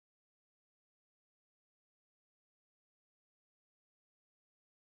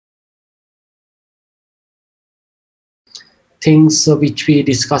things which we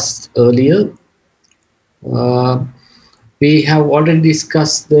discussed earlier. We have already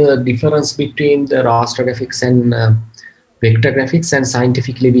discussed the difference between the raster graphics and vector graphics, and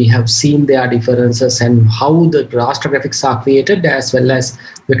scientifically we have seen their differences and how the raster graphics are created as well as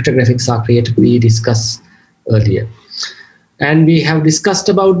vector graphics are created. We discussed earlier. And we have discussed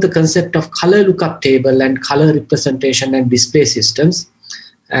about the concept of color lookup table and color representation and display systems.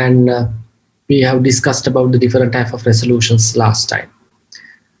 And we have discussed about the different type of resolutions last time.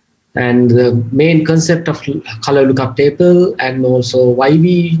 And the main concept of color lookup table, and also why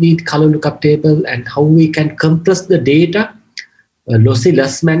we need color lookup table and how we can compress the data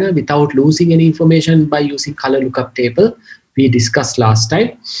lossless manner without losing any information by using color lookup table, we discussed last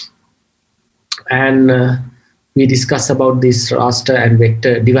time. And we discussed about this raster and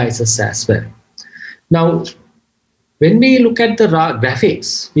vector devices as well. Now, when we look at the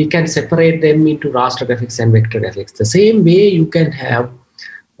graphics, we can separate them into raster graphics and vector graphics. The same way you can have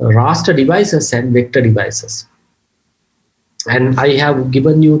raster devices and vector devices. And I have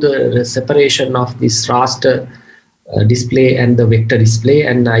given you the separation of this raster display and the vector display,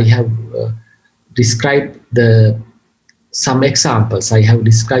 and I have described some examples. I have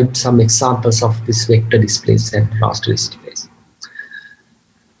described some examples of this vector displays and raster displays.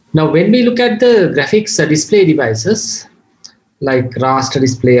 Now, when we look at the graphics display devices, like raster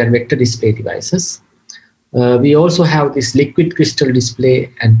display and vector display devices, we also have this liquid crystal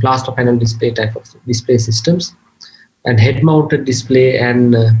display and plaster panel display type of display systems, and head-mounted display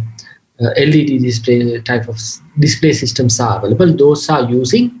and LED display type of display systems are available. Those are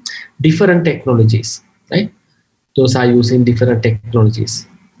using different technologies, right? Those are using different technologies.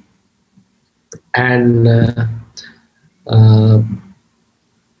 And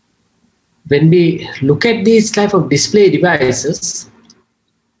when we look at these type of display devices,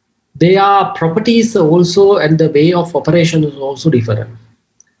 their properties also and the way of operation is also different.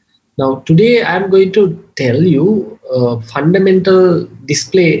 Now, today I'm going to tell you a fundamental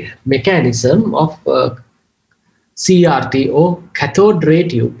display mechanism of CRT, or cathode ray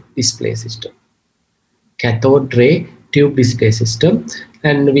tube display system. Cathode ray tube display system,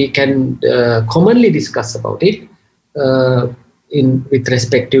 and we can commonly discuss about it with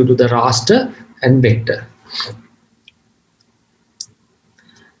respect to the raster and vector.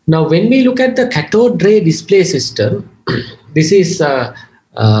 Now, when we look at the cathode ray display system, this is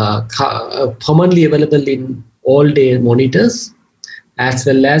commonly available in all-day monitors as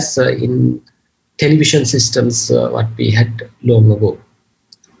well as in television systems what we had long ago.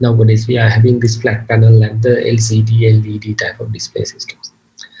 Nowadays, we are having this flat panel and the LCD, LED type of display systems.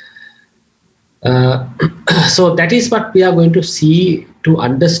 So that is what we are going to see to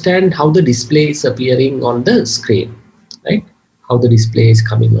understand how the display is appearing on the screen, right? How the display is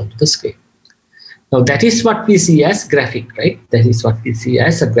coming onto the screen. Now, that is what we see as graphic, right? That is what we see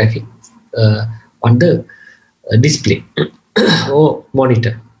as a graphic on the display or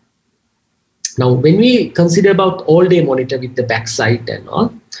monitor. Now, when we consider about all-day monitor with the backside and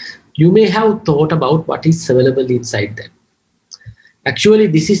all, you may have thought about what is available inside them. Actually,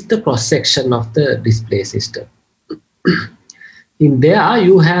 this is the cross-section of the display system. In there,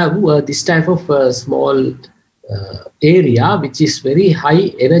 you have this type of small area, which is very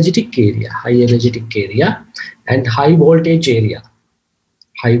high energetic area and high voltage area,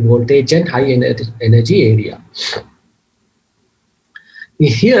 high voltage and high energy area.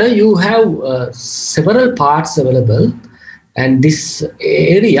 Here you have several parts available, and this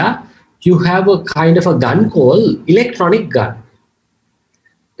area you have a kind of a gun called electronic gun.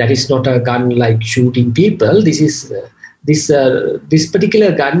 That is not a gun like shooting people. This is this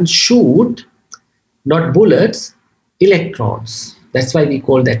particular gun shoot not bullets, electrons. That's why we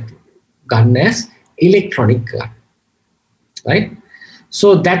call that gun as electronic gun, right?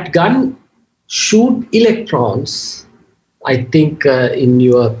 So that gun shoot electrons. I think in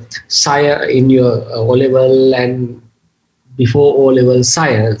your O-level and before O-level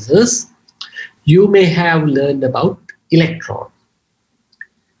sciences, you may have learned about electron.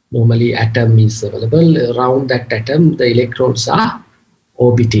 Normally, atom is available. Around that atom, the electrons are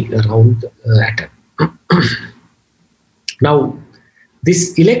orbiting around the atom. Now,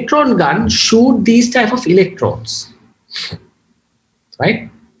 this electron gun shoot these type of electrons, right?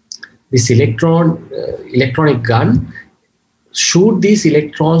 This electronic gun shoot these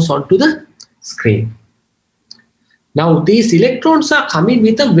electrons onto the screen. Now, these electrons are coming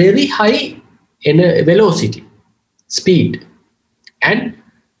with a very high velocity, speed, and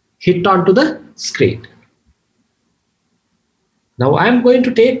hit onto the screen. Now, I am going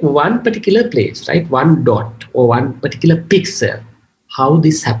to take one particular place, right? One dot or one particular pixel. How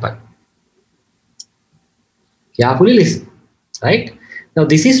this happened? Carefully listen. right? Now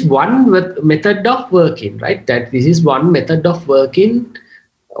this is one method of working, right? That this is one method of working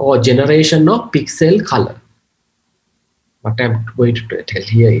or generation of pixel color. What I'm going to tell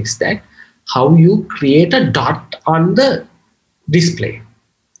here is that how you create a dot on the display.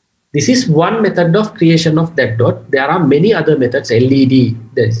 This is one method of creation of that dot. There are many other methods. LED,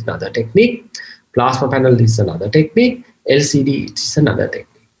 there is another technique. Plasma panel is another technique. LCD is another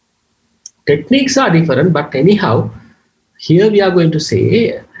technique. Techniques are different, but anyhow, here we are going to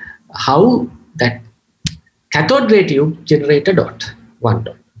say how that cathode ray tube generate a dot, one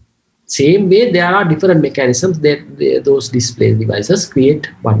dot. Same way, there are different mechanisms that those display devices create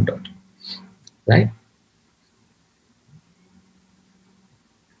one dot, right?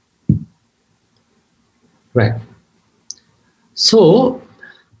 Right. So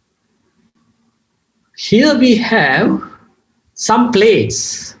here we have some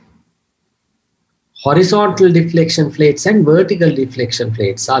plates, horizontal deflection plates and vertical deflection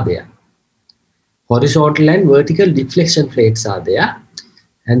plates are there. Horizontal and vertical deflection plates are there,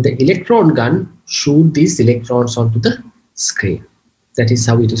 and the electron gun shoot these electrons onto the screen. That is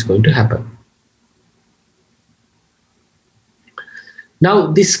how it is going to happen. Now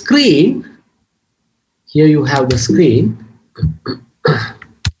the screen, here you have the screen.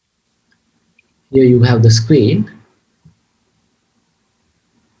 Here you have the screen.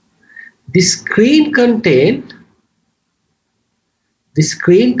 The screen contain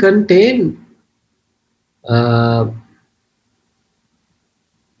a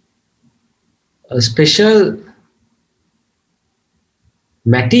special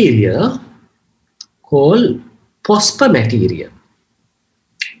material called phosphor material,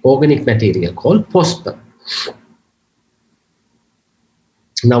 organic material called phosphor.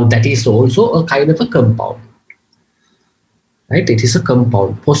 Now that is also a kind of a compound, right? It is a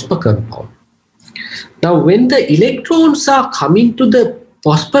compound, phosphor compound. Now when the electrons are coming to the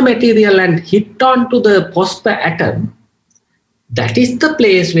phosphor material and hit onto the phosphor atom, that is the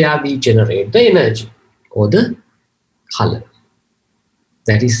place where we generate the energy or the color.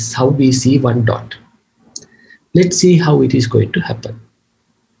 That is how we see one dot. Let's see how it is going to happen.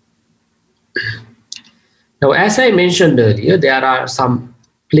 Now, as I mentioned earlier, there are some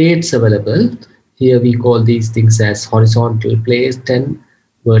plates available. Here we call these things as horizontal plates and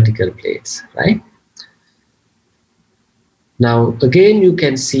vertical plates, right? Now, again, you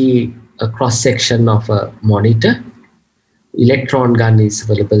can see a cross section of a monitor. Electron gun is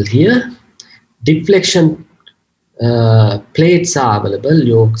available here. Deflection plates are available,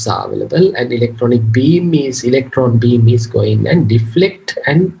 yokes are available, and electron beam is going and deflect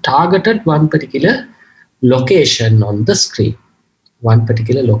and target at one particular location on the screen. One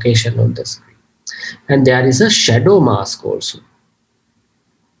particular location on the screen. And there is a shadow mask also.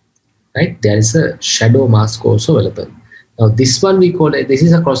 Right? There is a shadow mask also available. Now this one we call it, this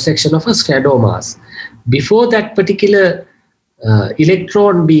is a cross section of a shadow mask. Before that particular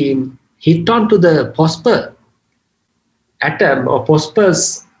electron beam hit onto the phosphor atom or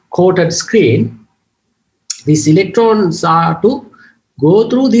phosphorus coated screen, these electrons are to go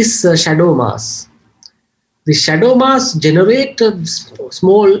through this shadow mask. The shadow mask generate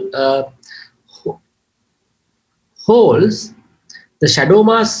small holes. The shadow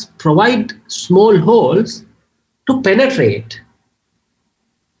mask provide small holes to penetrate,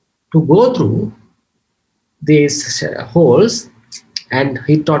 to go through these holes and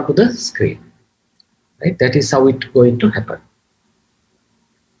hit onto the screen. Right? That is how it's going to happen.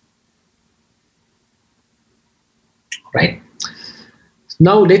 Right?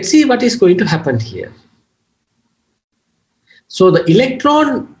 Now let's see what is going to happen here. So the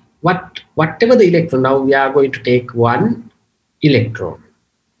electron, whatever the electron, now we are going to take one electron.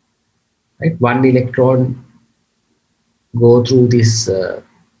 Right? One electron go through this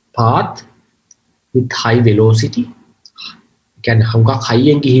path with high velocity. Can hamka high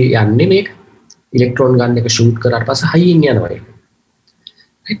yanne make electron gun එක shoot කරාට පස්සේ high යනවා.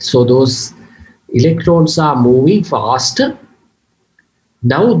 Right? So those electrons are moving faster.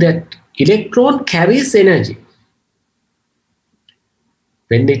 Now that electron carries energy.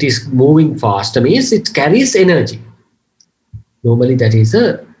 When it is moving faster means it carries energy. Normally that is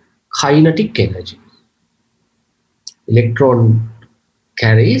a kinetic energy. Electron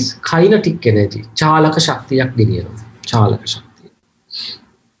carries kinetic energy. Chalaka shaktiyak ගෙනියනවා. Chalaka shaktiya.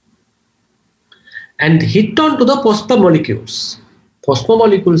 And hit on to the phosphor molecules. Phosphor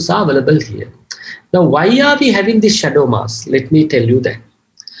molecules are available here. Now, why are we having this shadow mass? Let me tell you that.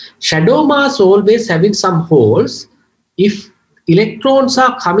 Shadow mass always having some holes. If electrons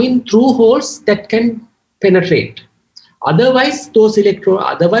are coming through holes that can penetrate. Otherwise, those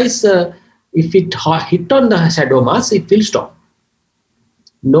electrons, if it hit on the shadow mass, it will stop.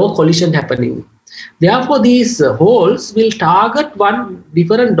 No collision happening. Therefore, these holes will target one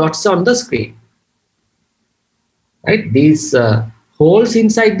different dots on the screen. Right? These holes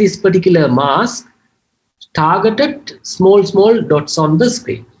inside this particular mask targeted small dots on the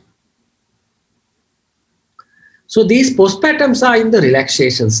screen. So these postpartums are in the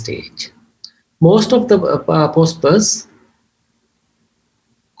relaxation stage. Most of the postpers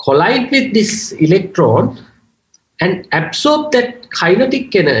collide with this electron and absorb that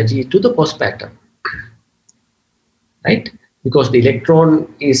kinetic energy to the postpartum, right? Because the electron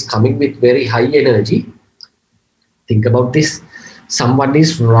is coming with very high energy. Think about this. Someone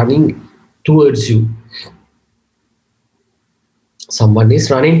is running towards you. Someone is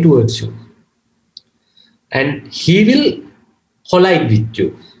running towards you. And he will collide with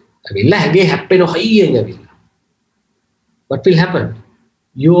you. What will happen?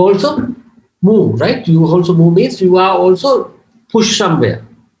 You also move, right? You also move means you are also pushed somewhere.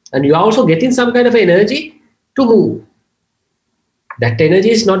 And you are also getting some kind of energy to move. That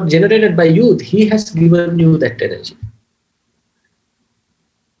energy is not generated by you. He has given you that energy.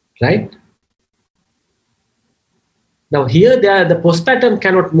 Right? Now here the postpartum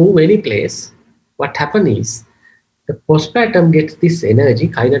cannot move any place. What happens is the postpartum gets this energy,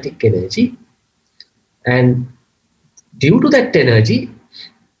 kinetic energy, and due to that energy,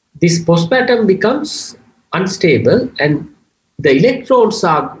 this postpartum becomes unstable, and the electrons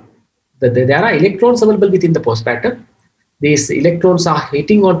are, there are electrons available within the postpartum. These electrons are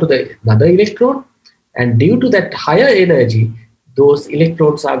hitting onto another electron, and due to that higher energy, those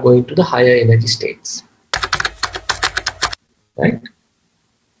electrons are going to the higher energy states. Right?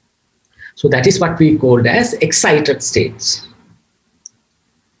 So that is what we called as excited states.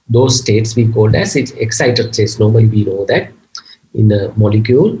 Those states we called as excited states. Normally we know that in a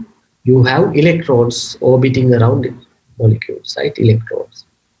molecule, you have electrons orbiting around molecules, right? Electrons.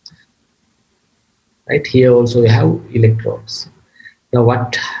 Right? Here also we have electrons. Now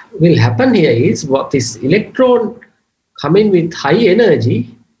what will happen here is, what this electron coming with high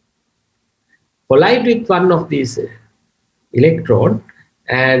energy collide with one of these electron,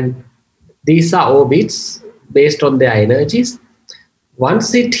 and these are orbits based on their energies.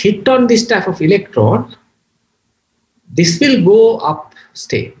 Once it hit on this type of electron, this will go up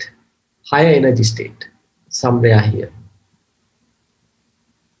state, higher energy state, somewhere here.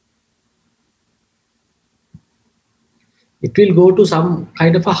 It will go to some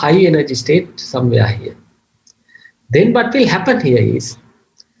kind of a high energy state somewhere here. Then what will happen here is,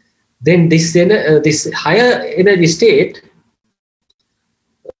 then this higher energy state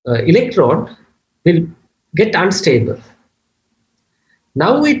electron will get unstable.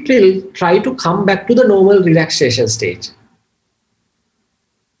 Now it will try to come back to the normal relaxation stage.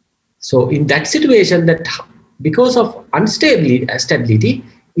 So in that situation, that because of stability,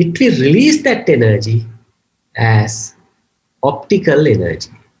 it will release that energy as optical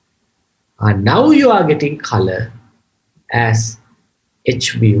energy. And now you are getting color as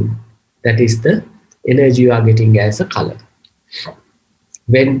H view. That is the energy you are getting as a color.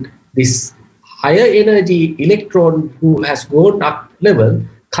 When this higher energy electron who has gone up level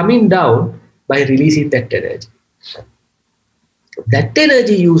coming down by releasing that energy. That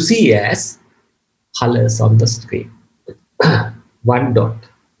energy you see as colors on the screen. One dot.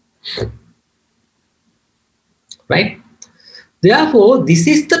 Right? Therefore, this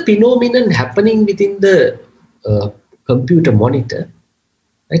is the phenomenon happening within the computer monitor.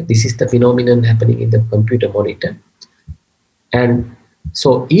 Right? This is the phenomenon happening in the computer monitor. And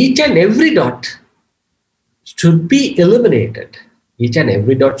so each and every dot should be eliminated. Each and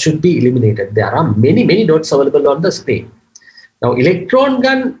every dot should be eliminated. There are many dots available on the screen. Now electron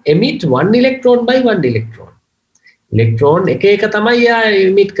gun emit one electron by one electron. Electron එක තමයි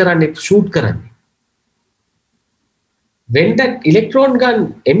emit කරන්නේ, shoot කරන්නේ. When that electron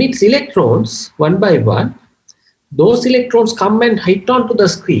gun emits electrons one by one, those electrons come and hit onto the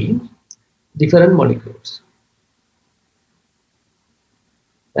screen, different molecules.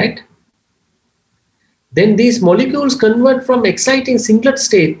 Right? Then these molecules convert from exciting singlet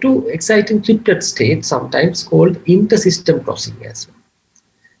state to exciting triplet state, sometimes called intersystem crossing as well.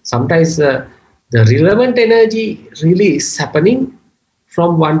 Sometimes the relevant energy release happening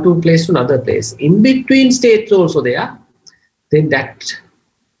from one place to another place. In between states also there, then that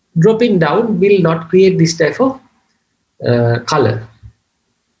dropping down will not create this type of color.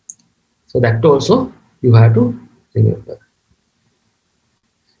 So that also you have to remember.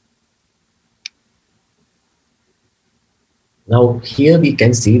 Now here we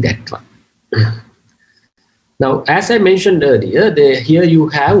can see that one. Now as I mentioned earlier, here you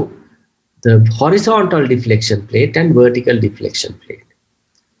have the horizontal deflection plate and vertical deflection plate.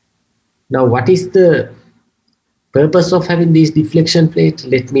 Now, what is the purpose of having these deflection plates?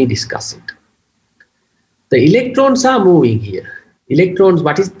 Let me discuss it. The electrons are moving here. Electrons,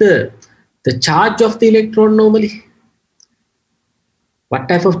 what is the charge of the electron normally? What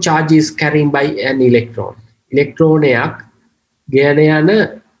type of charge is carried by an electron? Electron එකක් ගෙන යන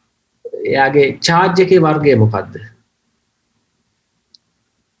එයාගේ charge එකේ වර්ගය මොකක්ද?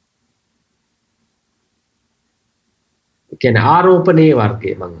 ඒ කියන්නේ ආරෝපණයේ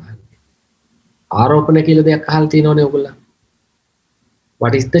වර්ගය මම අහන්නේ. ආරෝපණ කියලා දෙයක් අහලා තියෙනවනේ ඔයගොල්ලෝ.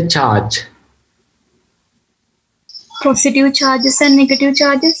 What is the charge? Positive charges and negative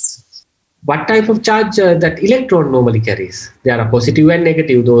charges. What type of charge that electron normally carries? There are positive and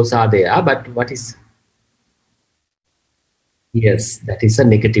negative, those are there, but what is? Yes, that is a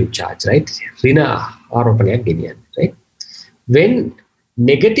negative charge, right? Right? When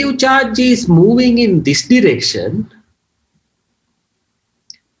negative charge is moving in this direction,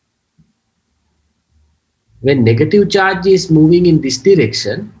 when negative charge is moving in this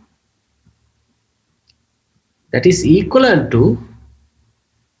direction, that is equivalent to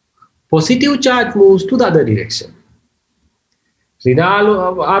positive charge moves to the other direction. So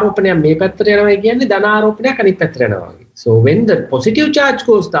when the positive charge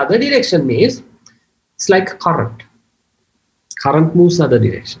goes the other direction means it's like current. Current moves the other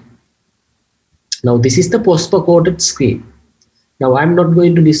direction. Now this is the post-coated screen. Now I'm not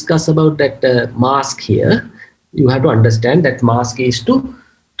going to discuss about that mask here. You have to understand that mask is to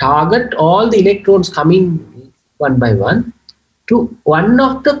target all the electrons coming one by one to one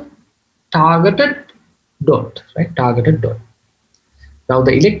of the targeted dot, right? Targeted dot. Now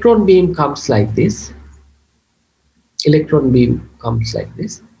the electron beam comes like this. Electron beam comes like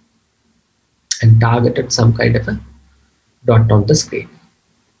this and targeted some kind of a dot on the screen,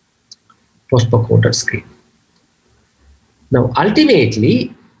 post-coated screen. Now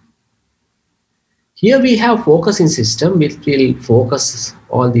ultimately, here we have focusing system which will focus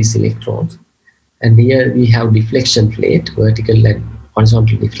all these electrons, and here we have deflection plate, vertical and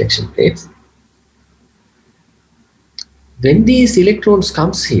horizontal deflection plates. When these electrons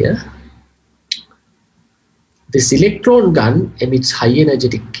comes here, this electron gun emits high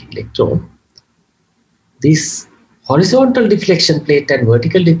energetic electron. This horizontal deflection plate and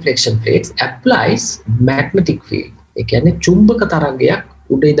vertical deflection plates applies magnetic field. ඒ කියන්නේ චුම්බක තරංගයක්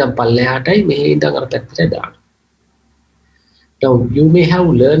උඩ ඉඳන් පල්ලෙහාටයි මෙහෙ ඉඳන් අර පැත්තට දානවා. Now you may have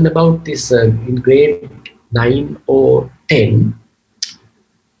learned about this in grade 9 or 10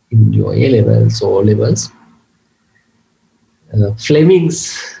 in your A levels or O levels. Fleming's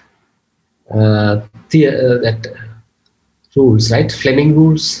that rules, right? Fleming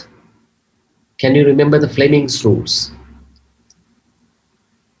rules. Can you remember the Fleming's rules?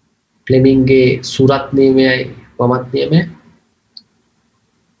 Flemingගේ සුරත් නියමයයි වමත් නියමයයි.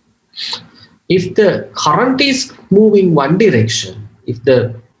 If the current is moving one direction, if the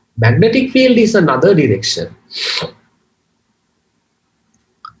magnetic field is another direction,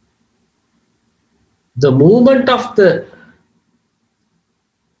 the movement of the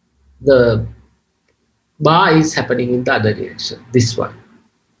bar is happening in the other direction, this one,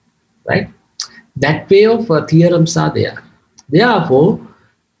 right? That way of theorems are there. Therefore,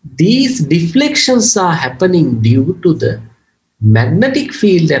 these deflections are happening due to the magnetic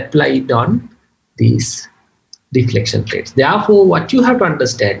field applied on these deflection plates. Therefore, what you have to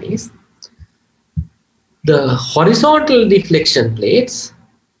understand is the horizontal deflection plates,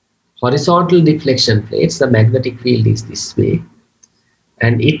 the magnetic field is this way,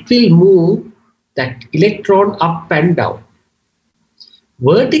 and it will move that electron up and down.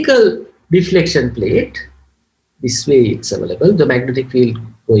 Vertical deflection plate, this way it's available, the magnetic field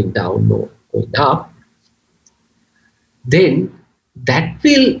going down or going up, then that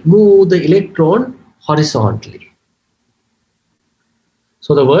will move the electron horizontally.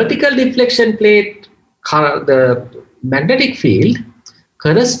 So the vertical deflection plate, the magnetic field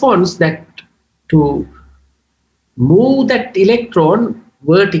corresponds that to move that electron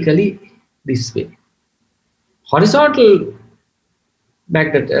vertically this way. Horizontal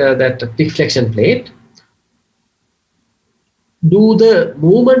magnet, that deflection plate, do the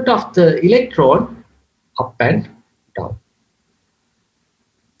movement of the electron up and down.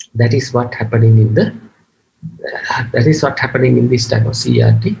 That is what happening in the this type of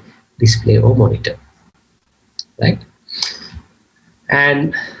CRT display or monitor, right?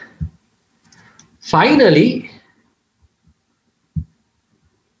 And finally,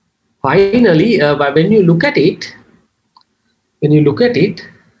 when you look at it,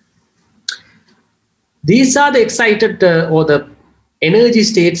 these are the excited or the energy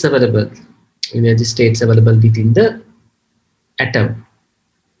states available within the atom.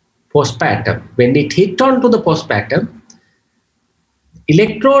 postpartum. When it hit onto the postpartum,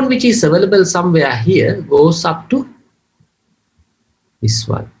 electron which is available somewhere here goes up to this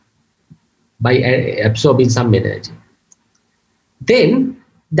one by absorbing some energy. Then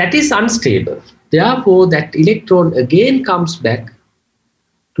that is unstable. Therefore, that electron again comes back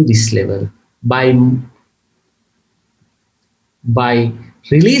to this level by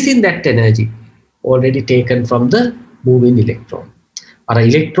releasing that energy already taken from the moving electron. අර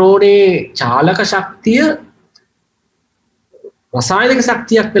ඉලෙක්ට්‍රෝනේ චාලක ශක්තිය රසායනික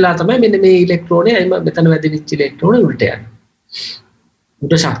ශක්තියක් වෙලා තමයි මෙන්න මේ ඉලෙක්ට්‍රෝනේ මෙතන වැදිච්ච ඉලෙක්ට්‍රෝනේ උඩට යන්නේ.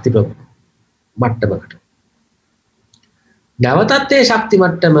 උඩ ශක්ති මට්ටමකට. නැවතත් ඒ ශක්ති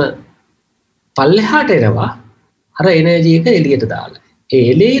මට්ටම පල්ලෙහාට එනවා අර එනර්ජි එක එළියට දාලා. ඒ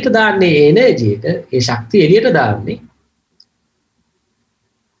එළියට දාන්නේ ඒ එනර්ජි එක ඒ ශක්තිය එළියට දාන්නේ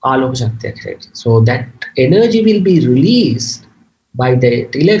ආලෝක ශක්තියක් හැටියට. So that energy will be released by the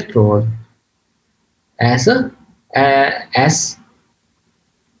electron as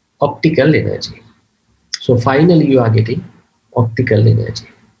optical energy. So finally you are getting optical energy.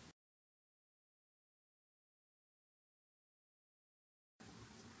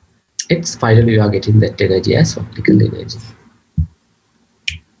 It's finally you are getting that energy as optical energy.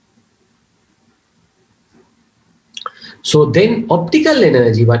 So then optical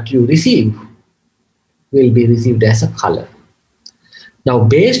energy, what you receive, will be received as a color. Now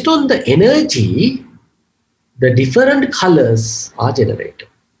based on the energy, the different colors are generated.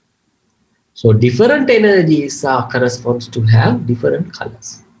 So different energies are corresponds to have different colors.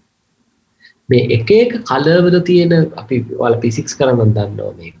 මේ එක එක color වල තියෙන අපි ඔයාලා physics කරන්න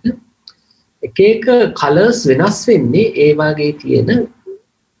දන්නවා මේක. එක එක colors වෙනස් වෙන්නේ ඒ වගේ තියෙන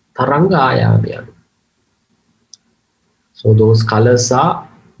තරංග ආයාමය අනුව. So those colors are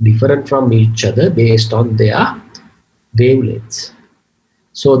different from each other based on their wavelengths.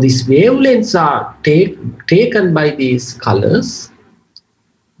 So these wavelengths are taken by these colors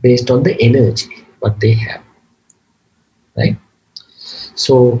based on the energy what they have, right?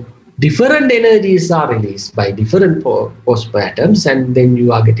 So different energies are released by different postpartums, and then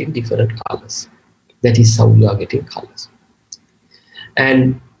you are getting different colors. That is how you are getting colors,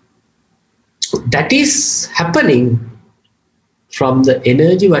 and that is happening from the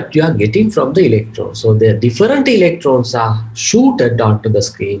energy what you are getting from the electrons. So the different electrons are shooted onto the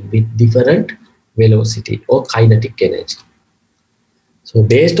screen with different velocity or kinetic energy. So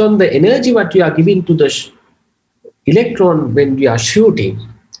based on the energy what you are giving to the electron when you are shooting,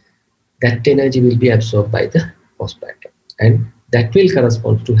 that energy will be absorbed by the postpartum, and that will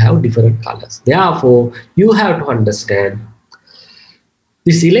correspond to have different colors. Therefore, you have to understand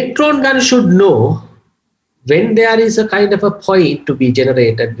this electron gun should know when there is a kind of a point to be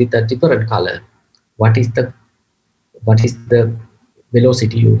generated with a different color, what is the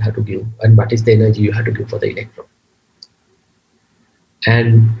velocity you have to give and what is the energy you have to give for the electron.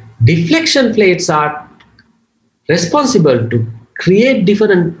 And deflection plates are responsible to create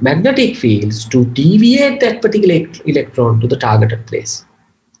different magnetic fields to deviate that particular electron to the targeted place,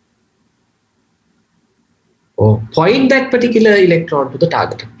 or point that particular electron to the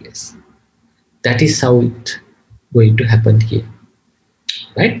targeted place. That is how it going to happen here,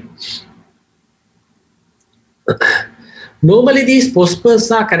 right? Normally these postbursts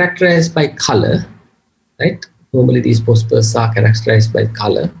are characterized by color, right? Normally these postbursts are characterized by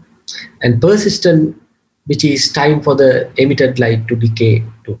color and persistent, which is time for the emitted light to decay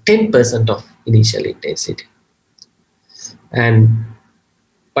to 10% of initial intensity. And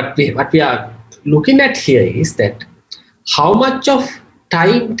what we are looking at here is that how much of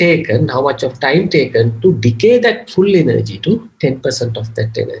time taken to decay that full energy to 10% of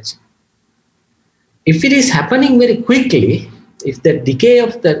that energy. If it is happening very quickly, if the decay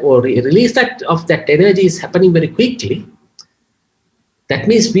of that or release of that energy is happening very quickly, that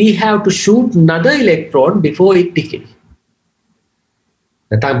means we have to shoot another electron before it decays.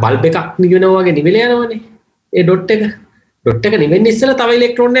 නැත්නම් bulb එකක් නිවෙනවා වගේ නිවිල යනවනේ. ඒ dot එක නිවෙන්න ඉස්සෙල්ලා තව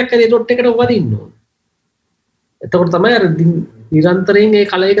ඉලෙක්ට්‍රෝන එකක් ඒ dot එකට වදින්න ඕනේ. එතකොට තමයි අර නිරන්තරයෙන් ඒ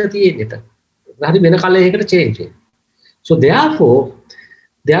කලයක තියෙන්නේ. හරි වෙන කලයකට change වෙන්නේ. So therefore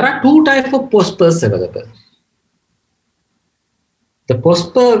there are two types of postbursts available. The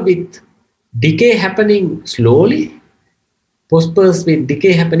postburst with decay happening slowly, postburst with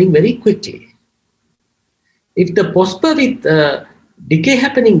decay happening very quickly. If the postburst with decay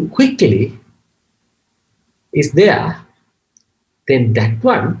happening quickly is there, then that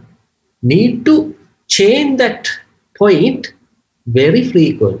one need to change that point very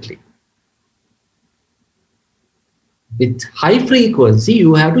frequently. With high frequency,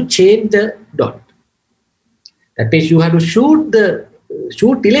 you have to change the dot. That means you have to shoot the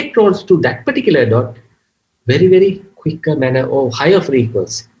shoot electrons to that particular dot very, very quicker manner or higher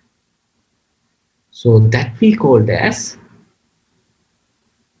frequency. So that we called as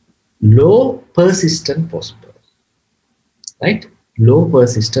low persistent postburst, right? Low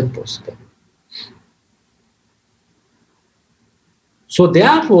persistent postburst. So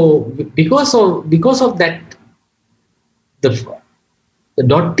therefore, because of that, the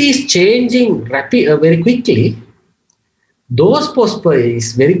dot is changing very quickly. Those postburst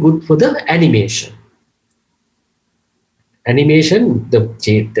is very good for the animation. Animation, the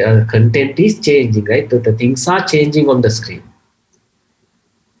content is changing, right? The things are changing on the screen.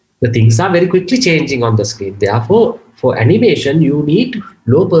 The things are very quickly changing on the screen. Therefore, for animation, you need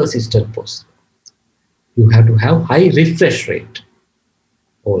low persistent postburst. You have to have high refresh rate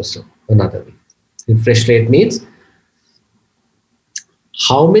also, another way. Refresh rate means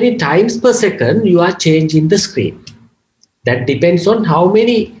how many times per second you are changing the screen. That depends on how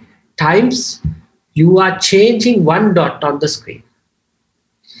many times you are changing one dot on the screen.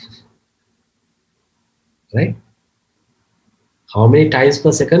 Right? How many times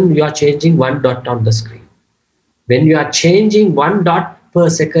per second you are changing one dot on the screen. When you are changing one dot per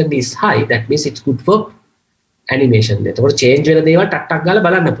second is high, that means it's good for animation. Change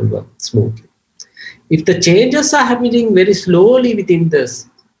smoothly. If the changes are happening very slowly within the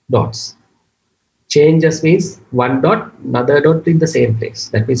dots, changes means one dot, another dot in the same place.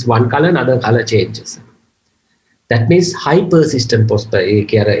 That means one color, another color changes. That means high persistent postburst.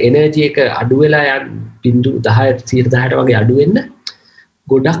 Energy එක අඩු වෙලා යන බිඳු 10 100ට වගේ අඩු වෙන්න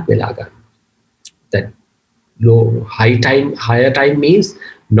ගොඩක් වෙලා ගන්න. That higher time means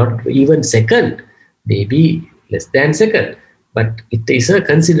not even second, maybe less than second, but it is a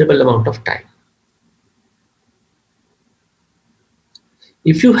considerable amount of time.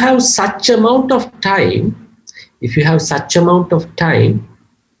 If you have such amount of time,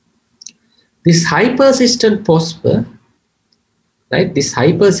 this high persistent postburst, right? This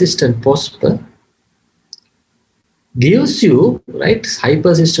high persistent postburst gives you, right? High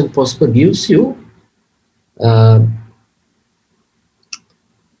persistent postburst gives you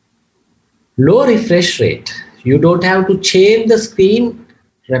low refresh rate. You don't have to change the screen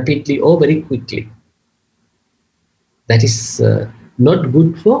rapidly or very quickly. That is not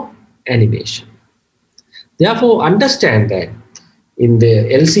good for animation. Therefore, understand that in the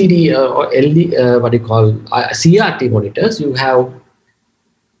LCD or LD, CRT monitors, you have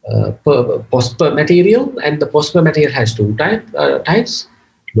postburst material, and the postburst material has two types: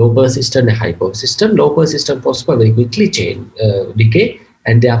 low persistent and high persistent. Low persistent postburst very quickly decay,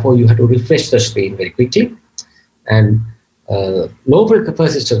 and therefore you have to refresh the screen very quickly. And low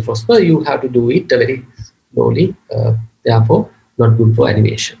persistent postburst, you have to do it very slowly. Therefore, not good for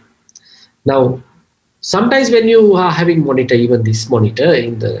animation. Now, sometimes when you are having monitor, even this monitor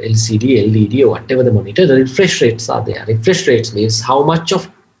in the LCD, LED, or whatever the monitor, the refresh rates are there. Refresh rates means how much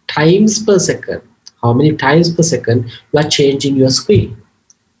of times per second, how many times per second you are changing your screen.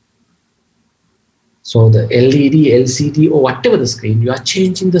 So the LED, LCD, or whatever the screen, you are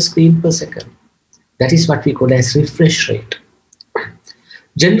changing the screen per second. That is what we call as refresh rate.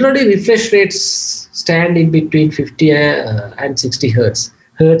 Generally, refresh rates stand in between 50 and 60 hertz.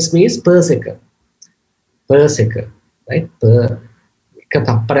 Hertz means per second. Per second, right? Per එක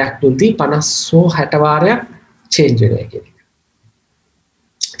තප්පරයක් තුලදී 50 60 වාරයක් change වෙනවා කියන එක.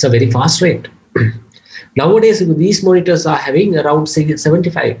 It's a very fast rate. Nowadays, these monitors are having around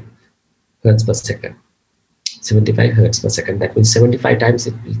 75 hertz per second. 75 hertz per second. That means 75 times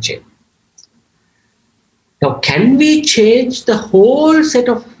it will change. Now, can we change the whole set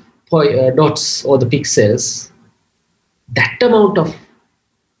of dots or the pixels that amount of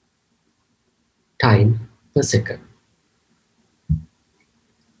time per second?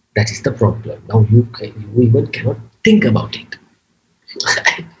 That is the problem. Now you even cannot think about it.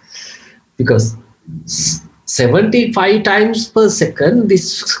 Because 75 times per second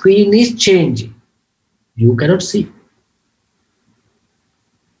this screen is changing. You cannot see.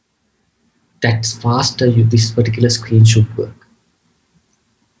 That's faster this particular screen should work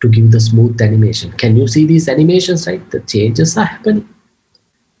to give the smooth animation. Can you see these animations, right? The changes are happening.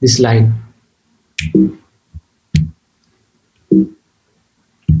 This line.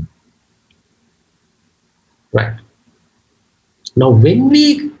 Right. Now, when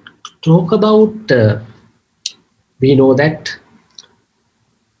we talk about, we know that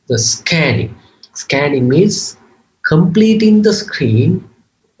the scanning means completing the screen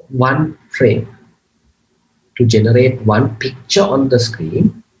one frame to generate one picture on the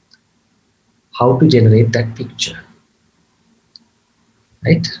screen. How to generate that picture,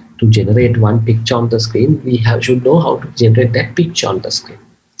 right? to generate one picture on the screen, we should know how to generate that picture on the screen.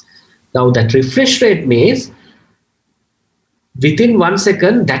 Now that refresh rate means within 1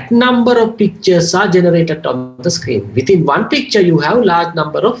 second, that number of pictures are generated on the screen. Within one picture, you have large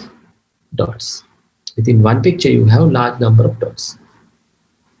number of dots. Within one picture, you have large number of dots.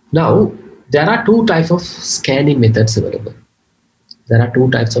 Now, there are two types of scanning methods available.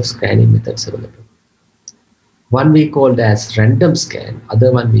 One we called as random scan,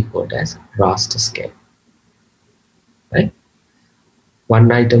 other one we called as raster scan. Right?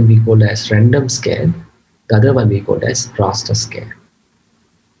 One item we called as random scan, the other one we called as raster scan.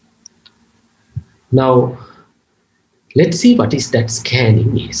 Now, let's see what is that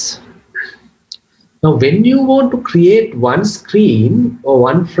scanning is. Now, when you want to create one screen or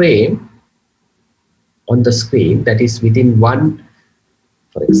one frame on the screen that is within one,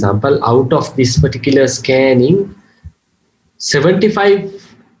 for example, out of this particular scanning,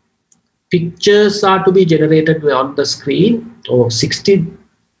 75 pictures are to be generated on the screen, or 60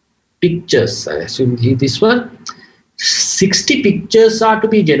 pictures, I assume this one. 60 pictures are to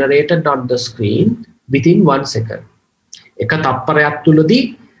be generated on the screen within 1 second. එක තප්පරයක් තුලදී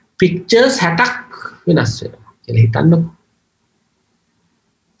pictures 60ක් වෙනස් වෙනවා කියලා හිතන්නකෝ.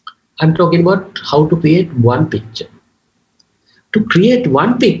 I'm talking about how to create one picture. To create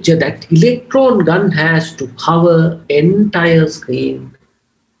one picture, that electron gun has to cover entire screen,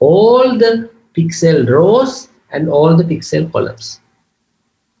 all the pixel rows and all the pixel columns.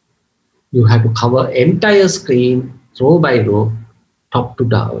 You have to cover entire screen, row by row, top to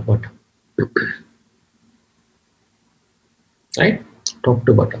bottom. Right? Top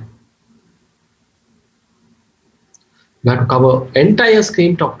to bottom. You have to cover entire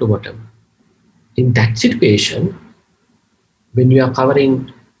screen top to bottom. In that situation, when you are covering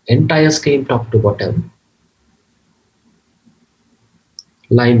entire screen top to bottom,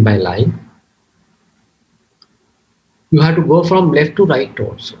 line by line, you have to go from left to right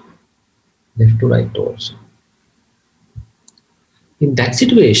also. Left to right also. In that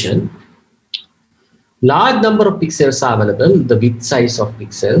situation, large number of pixels are available. The width size of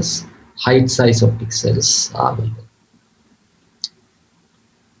pixels, height size of pixels are available.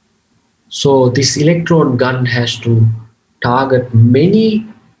 So this electron gun has to target many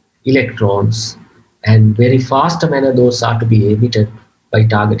electrons, and very fast manner those are to be emitted by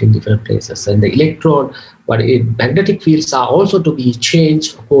targeting different places. And the electron, magnetic fields are also to be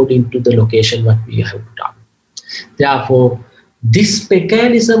changed according to the location what we have to target. Therefore, this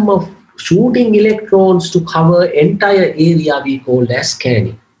mechanism of shooting electrons to cover entire area we call as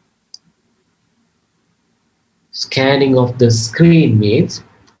scanning. Scanning of the screen means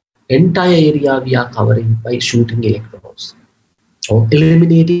entire area we are covering by shooting electrons or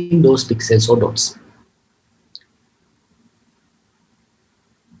eliminating those pixels or dots.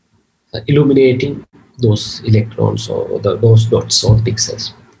 Illuminating those electrons or those dots or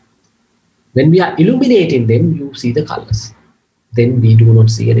pixels. When we are illuminating them, you see the colors. Then we do not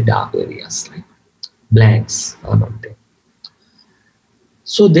see any dark areas, like blanks are not there.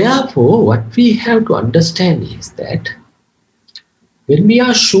 So therefore, what we have to understand is that when we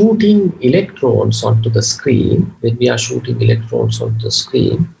are shooting electrons onto the screen,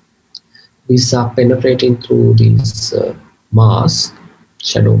 these are penetrating through these mask,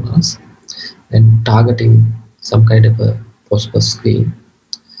 shadow mask, and targeting some kind of a phosphorus screen,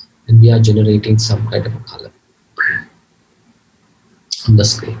 and we are generating some kind of a color on the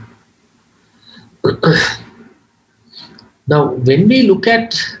screen. Now, when we look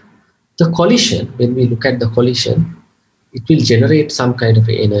at the collision, it will generate some kind of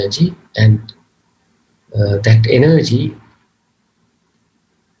energy, and that energy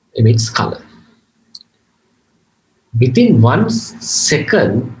emits color. Within 1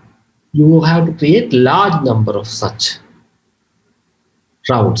 second, you have to create large number of such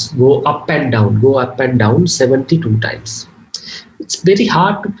rounds, go up and down 72 times. It's very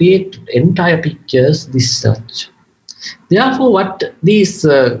hard to create entire pictures this such. Therefore, what these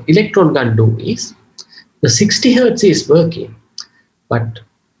electron gun do is, the 60 Hertz is working, but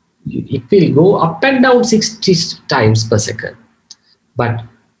it will go up and down 60 times per second. But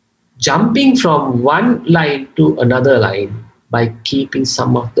jumping from one line to another line by keeping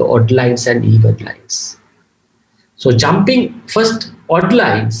some of the odd lines and even lines. So jumping first odd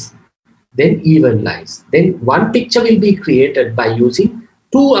lines, then even lines. Then one picture will be created by using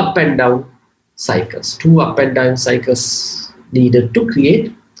two up and down cycles. Two up and down cycles needed to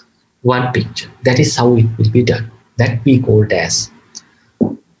create one picture. That is how it will be done. That we called as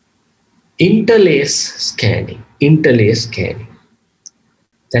interlace scanning.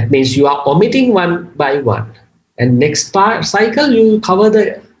 That means you are omitting one by one, and next cycle you cover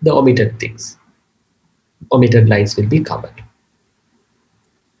the the omitted things. Omitted lines will be covered.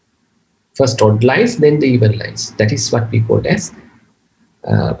 First odd lines, then the even lines. That is what we call as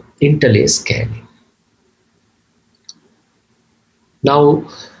interlace scanning. Now,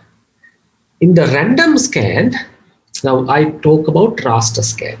 in the random scan, now I talk about raster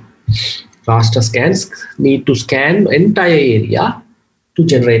scan. Raster scans need to scan entire area to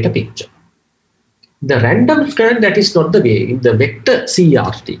generate a picture. The random scan, that is not the way. In the vector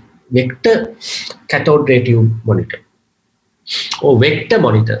CRT, vector cathode ray tube monitor, or vector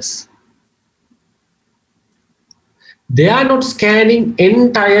monitors, they are not scanning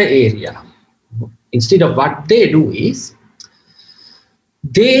entire area. Instead of what they do is,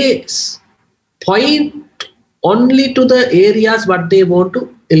 they point only to the areas what they want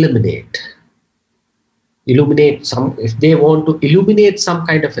to illuminate. If they want to illuminate some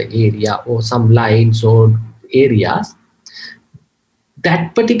kind of an area or some lines or areas,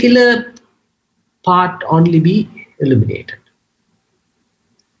 that particular part only be illuminated.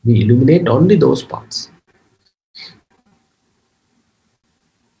 We illuminate only those parts.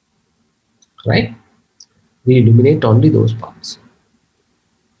 Right? We illuminate only those parts.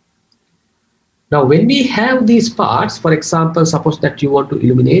 Now, when we have these parts, for example, suppose that you want to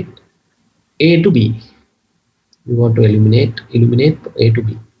illuminate A to B. You want to illuminate A to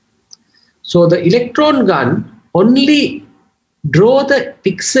B. So the electron gun only draw the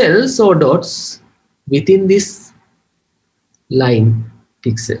pixels or dots within this line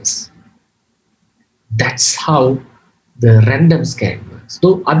pixels. That's how the random scan works.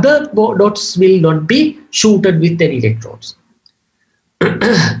 So other dots will not be shooted with any electrons.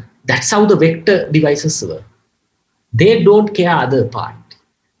 That's how the vector devices work. They don't care other part.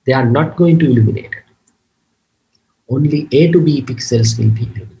 They are not going to illuminate it. Only A to B pixels will be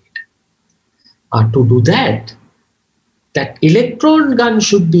illuminated. To do that, that electron gun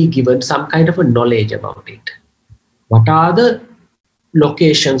should be given some kind of a knowledge about it. What are the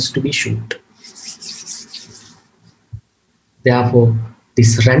locations to be shot? Therefore,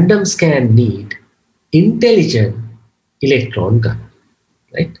 this random scan need intelligent electron gun,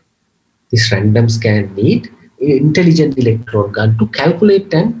 right? This random scan need intelligent electron gun to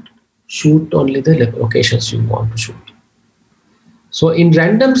calculate and shoot only the locations you want to shoot. So in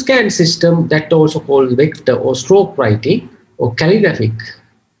random scan system, that also called vector or stroke writing or calligraphic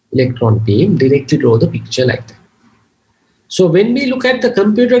electron beam directly draw the picture like that. So when we look at the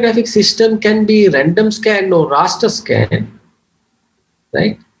computer graphic system, can be random scan or raster scan,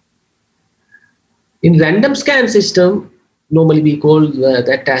 right? In random scan system, normally we call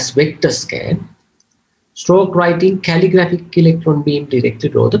that as vector scan. Stroke writing, calligraphic electron beam directly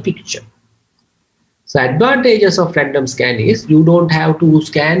draw the picture. So advantages of random scan is you don't have to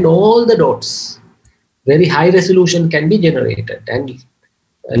scan all the dots. Very high resolution can be generated and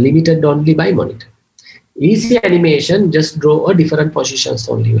limited only by monitor. Easy animation, just draw a different positions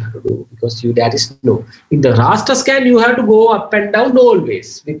only you have to do, because there is no. In the raster scan, you have to go up and down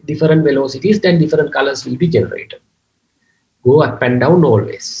always with different velocities, then different colors will be generated. Go up and down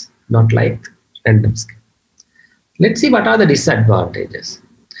always, not like random scan. Let's see what are the disadvantages.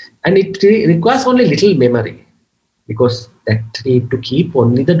 And it requires only little memory, because that need to keep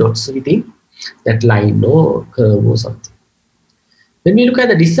only the dots within that line or curve or something. When we look at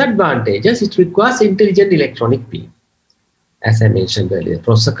the disadvantages, it requires intelligent electronic beam. As I mentioned earlier,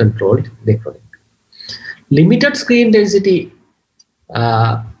 processor controlled electronic beam. Limited screen density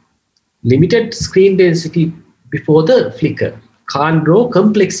before the flicker. Can't draw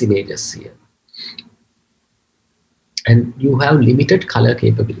complex images here. And you have limited color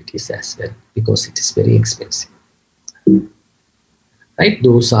capabilities as well, because it is very expensive. Right?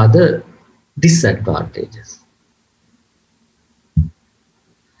 Those are the disadvantages.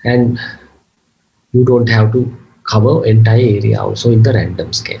 And you don't have to cover entire area also in the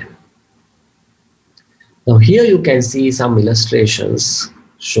random scan. Now here you can see some illustrations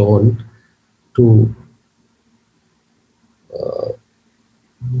shown to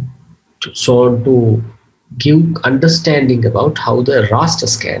give understanding about how the raster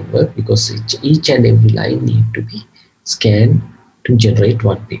scan works, because each and every line need to be scanned to generate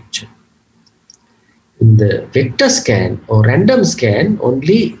one picture. In the vector scan or random scan,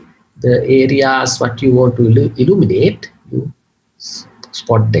 only the areas what you want to illuminate, you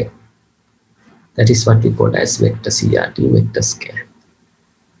spot them. That is what we call as vector CRT, vector scan.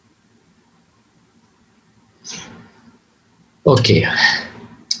 Okay.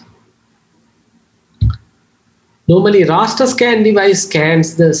 Normally, raster scan device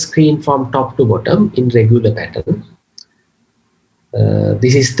scans the screen from top to bottom in regular pattern.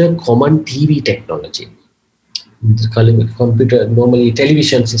 This is the common TV technology. The computer, normally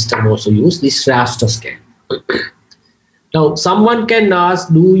television system also use this raster scan. Now, someone can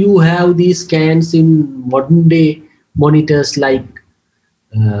ask, do you have these scans in modern day monitors like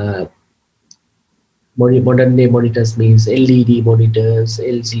modern day monitors means LED monitors,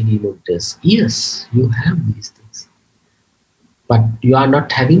 LCD monitors? Yes, you have these things. But you are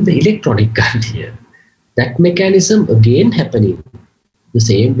not having the electronic gun here. That mechanism again happening the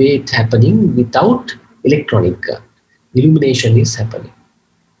same way it's happening without electronic gun. Illumination is happening.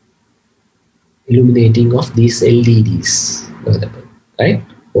 Illuminating of these LEDs available, right?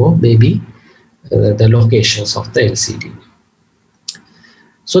 Or maybe the locations of the LCD.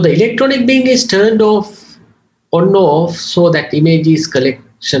 So the electronic beam is turned off on or off so that image is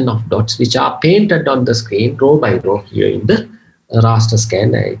collection of dots which are painted on the screen row by row here in the raster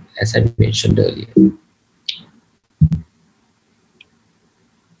scan, as I mentioned earlier.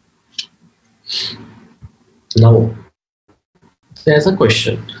 Now, there's a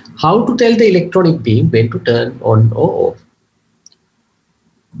question. How to tell the electronic beam when to turn on or off?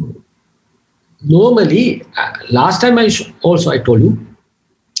 Normally, last time I told you,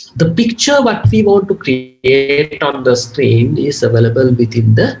 the picture what we want to create on the screen is available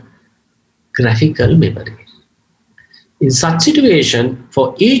within the graphical memory. In such situation,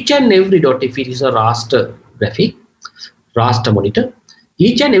 for each and every dot, if it is a raster graphic, raster monitor,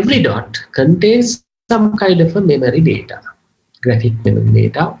 each and every dot contains some kind of a memory data, graphic memory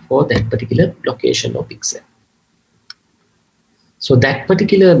data for that particular location or pixel. So that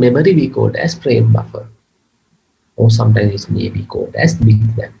particular memory we call as frame buffer, or sometimes it may be called as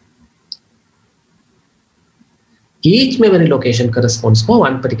bitmap. Each memory location corresponds for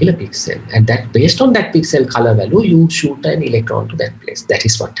one particular pixel, and that based on that pixel color value, you shoot an electron to that place. That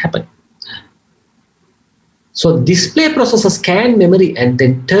is what happened. So display processor scan memory and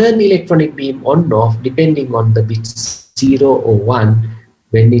then turn electronic beam on or off depending on the bits 0 or 1.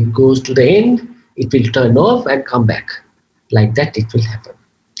 When it goes to the end, it will turn off and come back. Like that it will happen.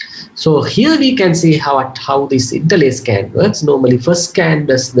 So here we can see how this interlay scan works. Normally first scan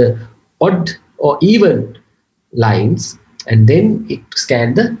does the odd or even lines and then it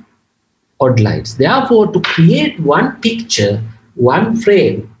scans the odd lines. Therefore, to create one picture, one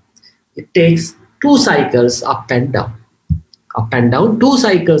frame, it takes 2 cycles up and down. Up and down, 2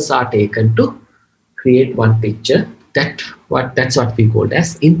 cycles are taken to create one picture. That's what we call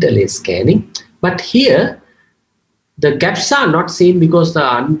as interlay scanning. But here, the gaps are not seen because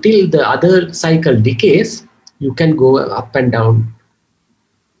until the other cycle decays, you can go up and down.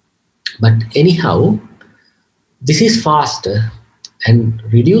 But anyhow, this is faster and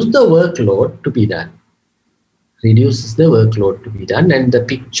reduce the workload to be done. Reduces the workload to be done, and the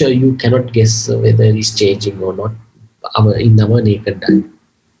picture you cannot guess whether it is changing or not in our naked eye.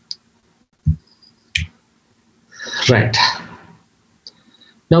 Right.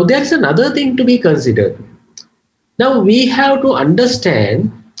 Now there's another thing to be considered. Now we have to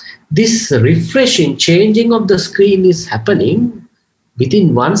understand this refreshing, changing of the screen is happening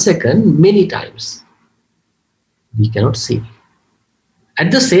within 1 second many times. We cannot see.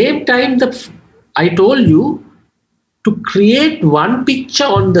 At the same time, I told you to create one picture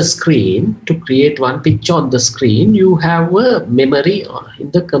on the screen. You have a memory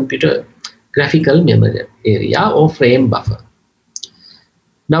in the computer graphical memory area or frame buffer.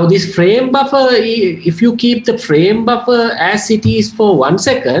 Now this frame buffer, if you keep the frame buffer as it is for 1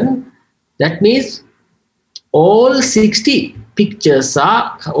 second, that means all 60 pictures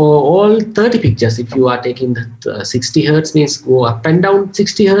are, or all 30 pictures, if you are taking the 60 hertz means go up and down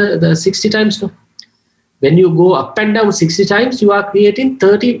 60 times. No? When you go up and down 60 times, you are creating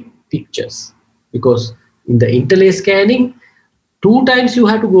 30 pictures, because in the interlay scanning, 2 times you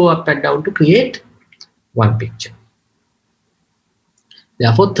have to go up and down to create one picture.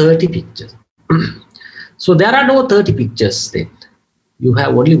 Therefore, 30 pictures. So there are no 30 pictures then. You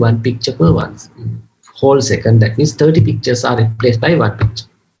have only one picture per whole second. That means 30 pictures are replaced by one picture.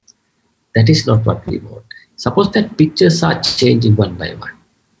 That is not what we want. Suppose that pictures are changing one by one.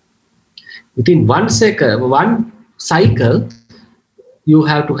 Within 1 second, one cycle, you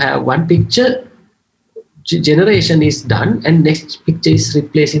have to have one picture generation is done and next picture is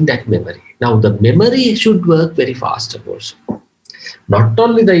replacing that memory. Now the memory should work very fast also. Not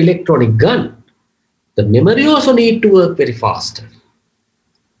only the electronic gun, the memory also need to work very fast.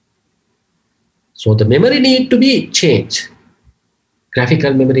 So the memory need to be changed.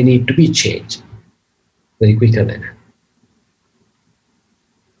 Graphical memory need to be changed very quicker manner.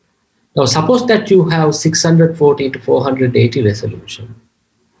 Now suppose that you have 640 to 480 resolution,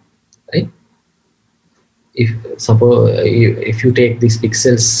 right? if suppose if you take these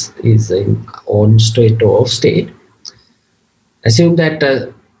pixels is in on state or off state, assume that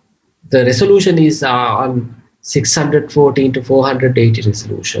the resolution is on 614 to 480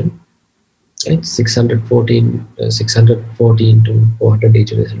 resolution, right? 614 to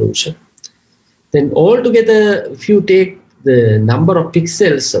 480 resolution. Then altogether, if you take the number of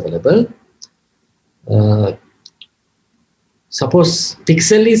pixels available, suppose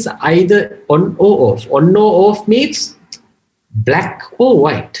pixel is either on or off. On or off means black or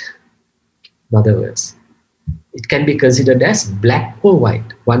white. In other words, it can be considered as black or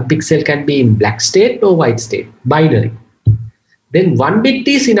white. One pixel can be in black state or white state, binary. Then 1 bit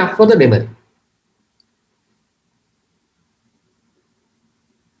is enough for the memory.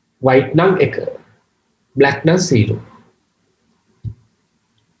 White nang එක, black nang 0.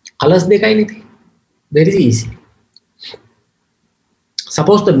 Colors දෙකයි නේ. Very easy.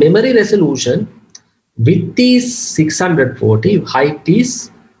 Suppose the memory resolution width is 640, height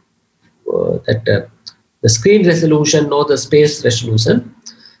is the screen resolution or the space resolution.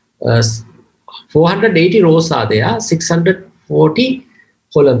 480 rows are there, 640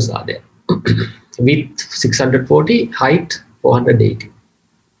 columns are there. Width 640, height 480.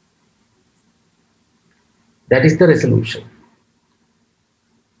 That is the resolution.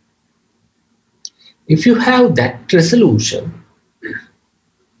 If you have that resolution,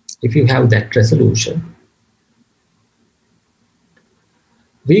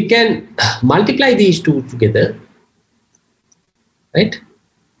 we can multiply these two together, right?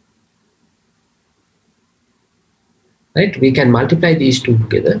 Right? We can multiply these two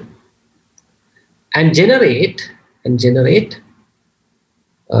together and generate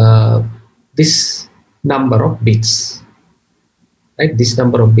this number of bits, right? This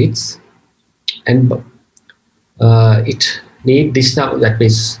number of bits, and it need this now. That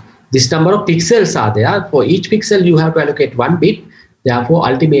means this number of pixels are there. For each pixel, you have to allocate 1 bit. Therefore,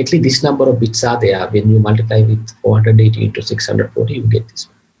 ultimately, this number of bits are there. When you multiply with 480 into 640, you get this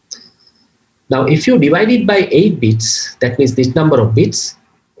one. Now, if you divide it by 8 bits, that means this number of bits,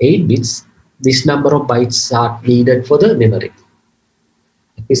 8 bits, this number of bytes are needed for the memory.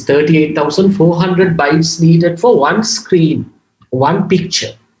 That is 38,400 bytes needed for one screen, one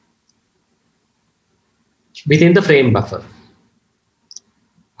picture within the frame buffer.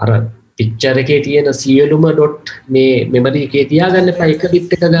 Picture එකේ තියෙන සියලුම dot මේ memory එකේ තියාගන්න එපා එක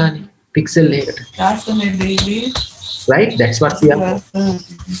bit එක ගානේ pixel එකකට. Right? That's what we have.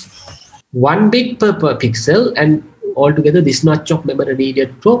 1 bit per pixel, and altogether this much of memory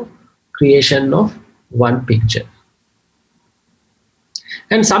needed for creation of one picture.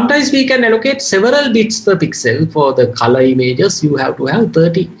 And sometimes we can allocate several bits per pixel. For the color images, you have to have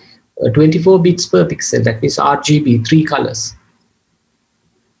 24 bits per pixel. That means RGB, 3 colors.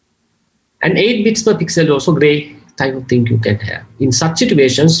 And 8 bits per pixel also gray type of thing you can have. In such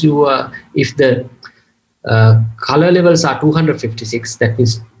situations, if the color levels are 256, that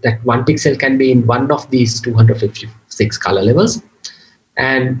means that one pixel can be in one of these 256 color levels.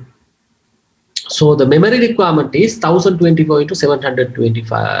 And so the memory requirement is 1024 into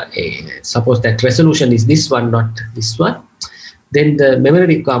 725. Suppose that resolution is this one, not this one. Then the memory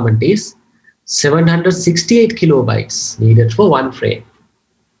requirement is 768 kilobytes needed for one frame.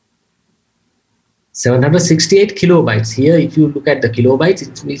 768 kilobytes. Here, if you look at the kilobytes,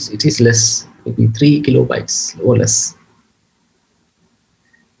 it is less, maybe 3 kilobytes or less.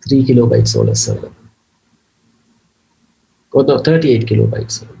 3 kilobytes or less. Oh no, 38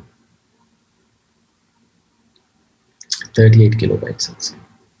 kilobytes. 38 kilobytes also.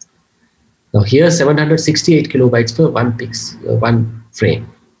 Now here 768 kilobytes per one frame.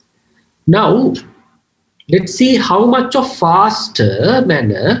 Now let's see how much of faster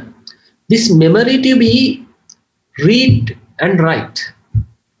manner this memory to be read and write.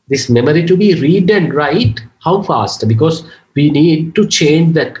 This memory to be read and write, how fast? Because we need to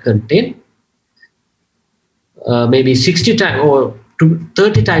change that content maybe 60 times or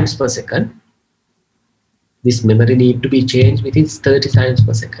 30 times per second. This memory need to be changed within 30 times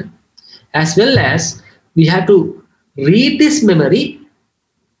per second. As well as we have to read this memory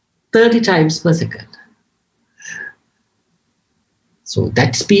 30 times per second. So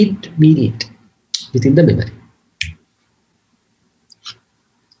that speed we need within the memory.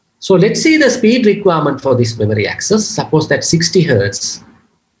 So let's see the speed requirement for this memory access. Suppose that 60 Hertz,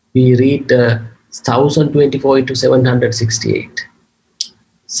 we read 1024 into 768.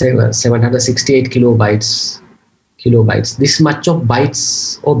 768 kilobytes. This much of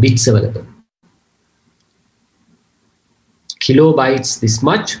bytes or bits available. Kilobytes, this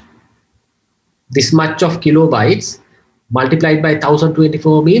much of kilobytes multiplied by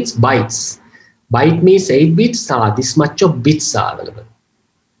 1024 means bytes. Byte means 8 bits. This much of bits are available.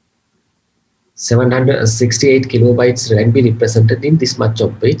 768 kilobytes can be represented in this much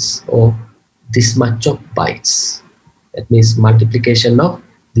of bits or this much of bytes. That means multiplication of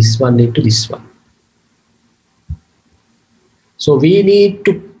this one into this one. So we need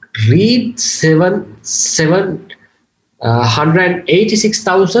to read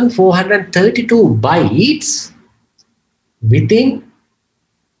 186,432 bytes within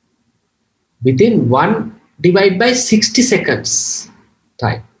 1 divided by 60 seconds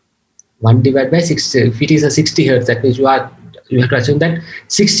time. 1 divided by 60. If it is a 60 hertz, that means you have to assume that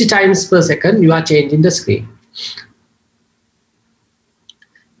 60 times per second you are changing the screen.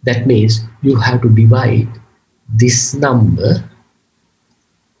 That means you have to divide this number.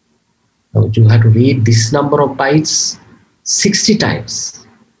 Now you have to read this number of bytes 60 times,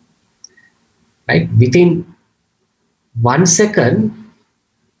 right? Within 1 second,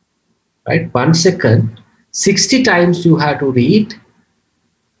 right? 1 second, 60 times you have to read.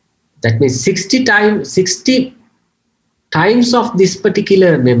 That means 60 times of this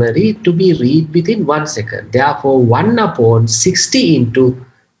particular memory to be read within 1 second. Therefore, 1 upon 60 into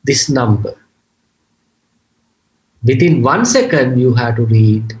this number. Within 1 second, you have to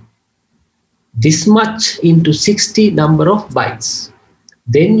read this much into 60 number of bytes.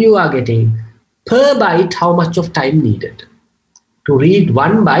 Then you are getting per byte how much of time needed. To read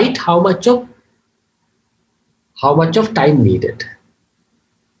 1 byte, how much of time needed.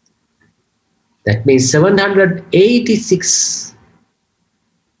 That means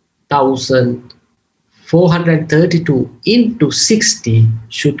 786,432 into 60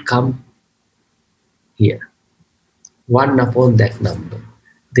 should come here. 1 upon that number.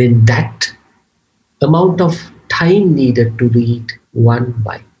 Then that amount of time needed to read 1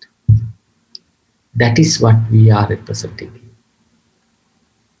 byte. That is what we are representing here.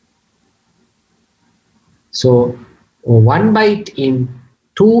 So 1 byte in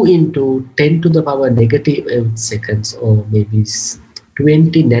 2 into 10 to the power negative 8 seconds, or maybe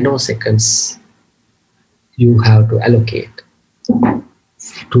 20 nanoseconds you have to allocate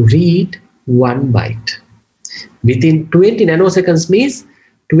to read 1 byte. Within 20 nanoseconds means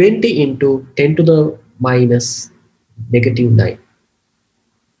 20 into 10 to the minus negative 9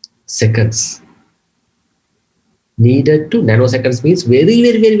 seconds needed to. Nanoseconds means very,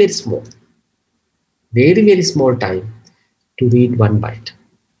 very, very, very small. Very, very small time to read 1 byte.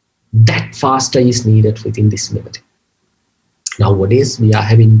 That faster is needed within this memory. Nowadays, we are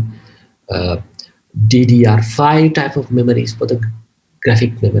having DDR5 type of memories for the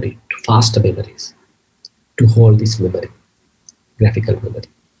graphic memory, faster memories to hold this memory, graphical memory.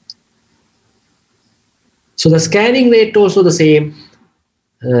 So the scanning rate also the same.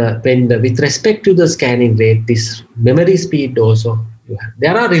 With respect to the scanning rate, this memory speed also,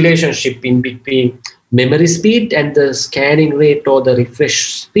 there are relationship in between memory speed and the scanning rate or the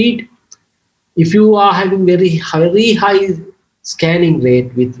refresh speed. If you are having very high scanning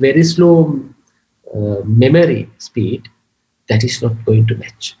rate with very slow memory speed, that is not going to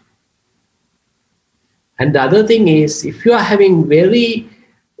match. And the other thing is, if you are having very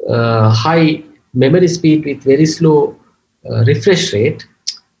high memory speed with very slow refresh rate,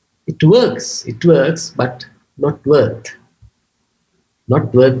 it works, but not worth.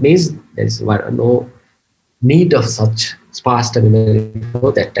 Not worth means there is no need of such faster memory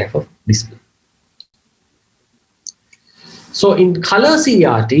for that type of display. So in color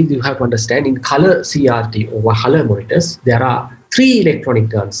CRT, you have to understand, in color CRT or color monitors, there are 3 electronic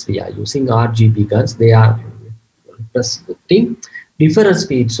guns we are using, RGB guns. They are representing different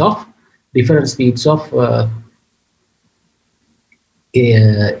speeds of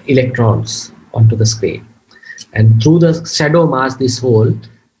electrons onto the screen. And through the shadow mask, this hole,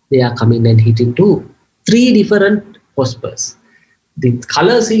 they are coming and hitting to 3 different phosphors. The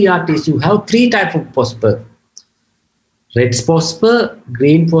color CRTs, you have 3 types of phosphor: red phosphor,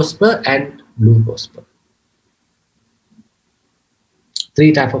 green phosphor, and blue phosphor.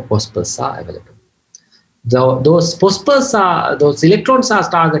 3 types of phosphors are available. Those electrons are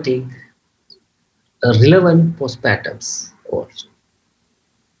targeting relevant phosphor atoms also.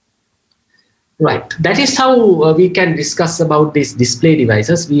 Right, that is how we can discuss about these display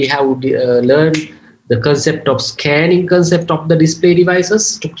devices. We have learned the concept of scanning concept of the display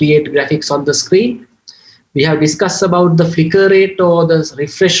devices to create graphics on the screen. We have discussed about the flicker rate or the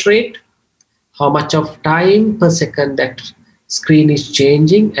refresh rate, how much of time per second that screen is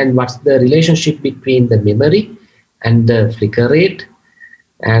changing, and what's the relationship between the memory and the flicker rate.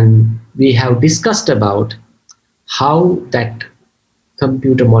 And we have discussed about how that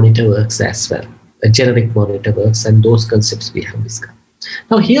computer monitor works as well, a generic monitor works, and those concepts we have discussed.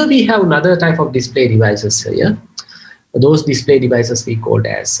 Now here we have another type of display devices here. Those display devices we called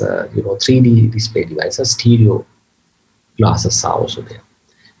as 3D display devices. Stereo glasses are also there.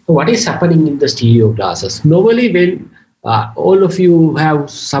 So what is happening in the stereo glasses? Normally when all of you have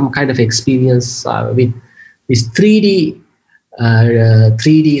some kind of experience with these 3D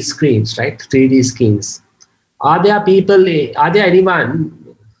screens, right? 3D screens. Are there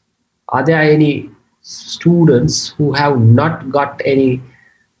any students who have not got any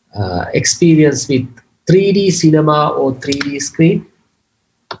experience with 3D cinema or 3D screen?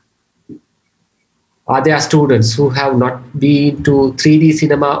 Are there students who have not been to 3D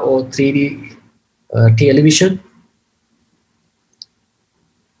cinema or 3D television?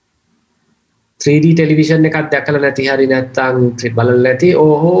 3D television එකක් දැකලා නැති හරි නැත්නම් බලලා නැති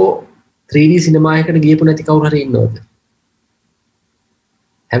ඕහෝ 3D cinema එකකට ගියපු නැති කවුරු හරි ඉන්නවද?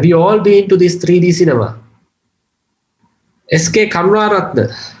 Have you all been to this 3D cinema? SK Karunaratna.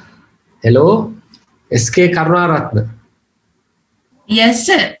 Hello? SK Karunaratna. Yes,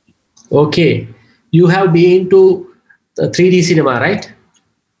 sir. Okay. You have been to the 3D cinema, right?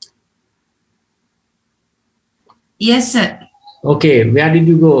 Yes, sir. Okay. Where did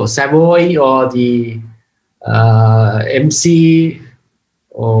you go? Savoy or the MC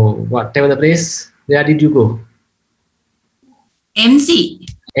or whatever the place? Where did you go? MC.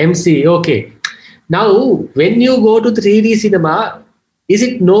 MC. Okay. Now, when you go to 3D cinema, is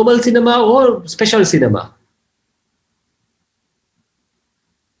it normal cinema or special cinema?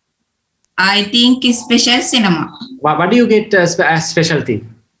 I think it's special cinema. What do you get as special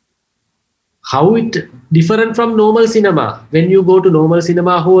thing? How it different from normal cinema? When you go to normal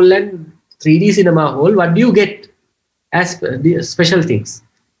cinema hall and 3D cinema hall, what do you get as the special things?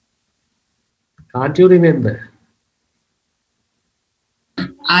 Can't you remember?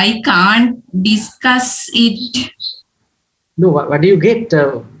 I can't discuss it. No, what do you get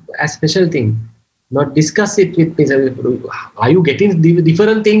as special thing? Not discuss it with me. Are you getting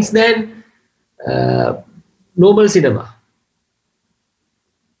different things than normal cinema?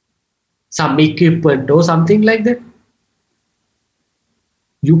 Some equipment or something like that?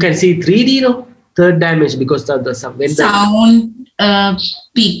 You can see 3D, no? Third dimension, because when Sound,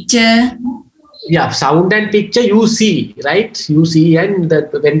 picture. Yeah, sound and picture you see, right? You see, and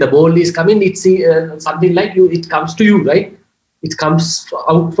when the ball is coming, it's something like it comes to you, right? It comes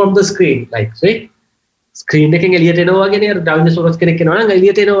out from the screen, like, right? Screen එකෙන් එළියට එනවා වගේ නේ, dinosaurs කෙනෙක් එනවා නම්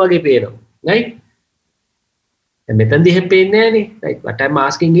එළියට එනවා වගේ පේනවා, right? And මෙතනදී එහෙම පේන්නේ නැහනේ, right? What I'm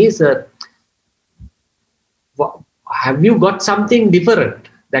asking is, have you got something different?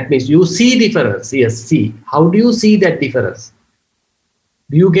 That means you see difference. Yes, see. How do you see that difference?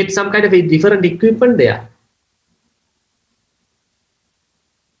 Do you get some kind of a different equipment there?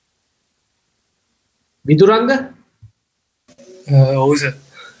 Viduranga? ඔව් sir.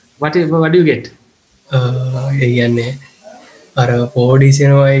 What do you get? ඒ කියන්නේ අර පොඩි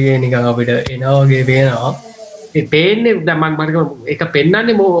සිනමා එකේ නිකන් අපිට එනවා වගේ පේනවා. ඒ පේන්නේ දැන් මම ඒක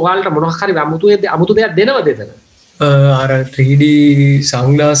පෙන්වන්නේ ඔයාලට මොනවා හරි අමුතු දෙයක් දෙනවද එතන? අර 3D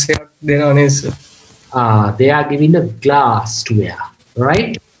sunglass එකක් දෙනවා නේද sir? They are giving a glass to wear,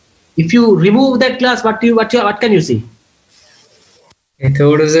 right? If you remove that glass, what can you see?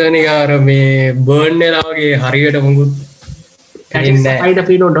 එතකොට සර් නිකන් අර මේ බර්න් වෙලා වගේ හරියට මොකුත් That is kind of,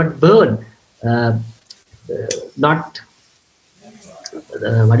 not burn, not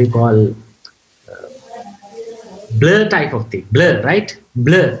what do you call blur type of thing. Blur, right?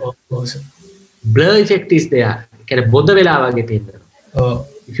 Blur. ඔව් sir. Blur effect is there. Kind of බොඳ වෙලා වගේ පේනවා. ඔව්.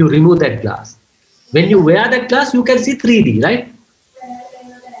 If you remove that glass, when you wear that glass, you can see 3D, right?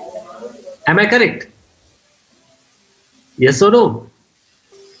 Am I correct? Yes or no?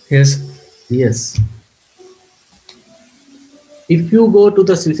 yes. Yes. If you go to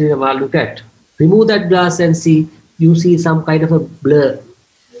the cinema, look at, remove that glass and see, you see some kind of a blur.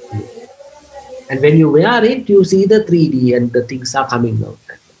 And when you wear it, you see the 3D and the things are coming out.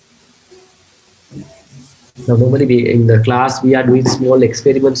 Now, normally in the class, we are doing small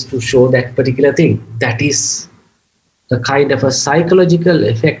experiments to show that particular thing. That is the kind of a psychological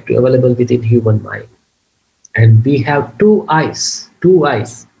effect available within human mind. And we have two eyes.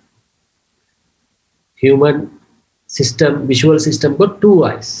 Human system, visual system got two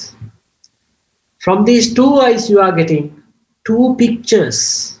eyes. From these two eyes, you are getting two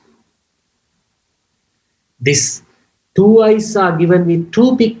pictures. These two eyes are given with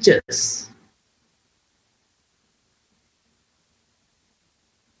two pictures.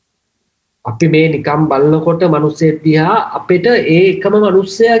 අපි මේ නිකම් බලනකොට මිනිස්සෙක් දිහා අපිට ඒ එකම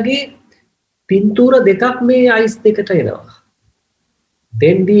මිනිස්සයාගේ පින්තූර දෙකක් මේ අයිස් දෙකට එනවා.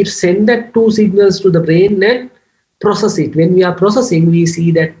 Then we send that two signals to the brain and process it. When we are processing, we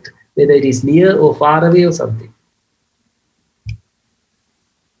see that whether it is near or far away or something.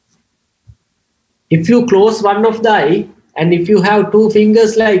 If you close one of the eye and if you have two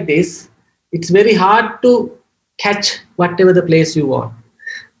fingers like this, it's very hard to catch whatever the place you want.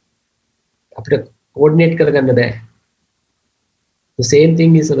 After coordinate karaganda baya. The same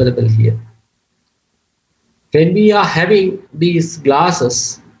thing is available here. When we are having these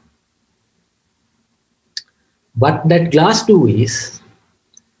glasses, what that glass do is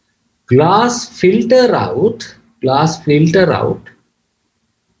glass filter out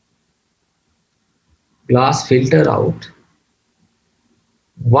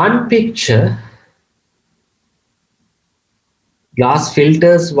one picture. Glass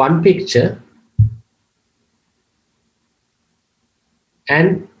filters one picture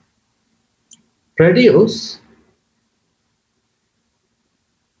and produce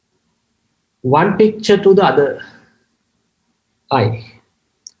one picture to the other eye.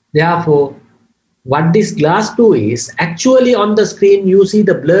 Therefore, what this glass do is, actually on the screen you see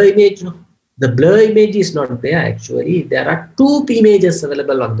the blur image. No? The blur image is not there actually. There are two images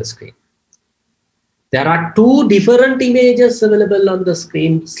available on the screen. There are two different images available on the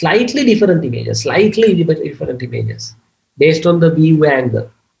screen, slightly different images, based on the view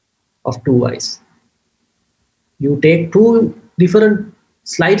angle of two eyes. You take two different,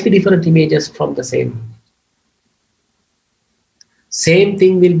 slightly different images from the same. Same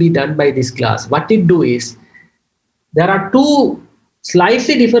thing will be done by this glass. What it do is, there are two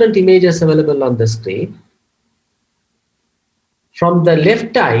slightly different images available on the screen. From the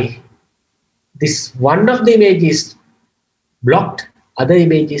left eye, this one of the image is blocked, other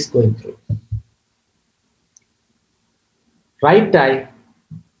image is going through. Right eye,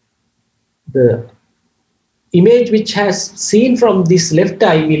 the image which has seen from this left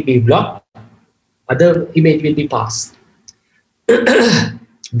eye will be blocked, other image will be passed.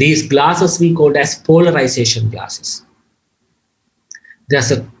 These glasses we call as polarization glasses.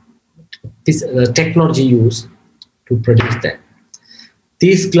 There's a technology used to produce that.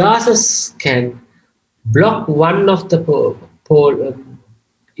 These glasses can block one of the pole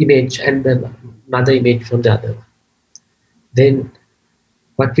image and then another image from the other. Then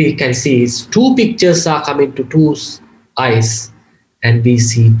what we can see is two pictures are coming to two eyes and we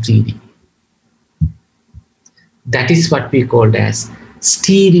see 3D. That is what we call as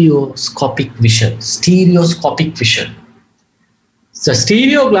stereoscopic vision. Stereoscopic vision. So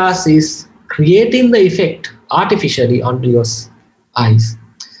stereo glass is creating the effect artificially onto your eyes.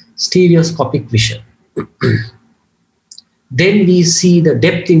 Stereoscopic vision. Then we see the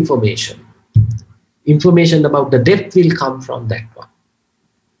depth information. Information about the depth will come from that one.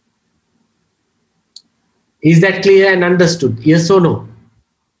 Is that clear and understood? Yes or no?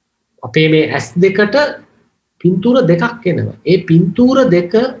 අපේ මේ S දෙකට පින්තූර දෙකක් එනවා. ඒ පින්තූර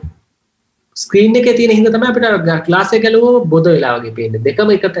දෙක screen එකේ තියෙන හින්දා තමයි අපිට ග්ලාස් එක ගැලුවම බොද වෙලා වගේ පේන්නේ. දෙකම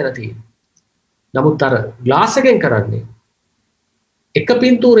එක තැන තියෙනවා. නමුත් අර ග්ලාස් එකෙන් කරන්නේ එක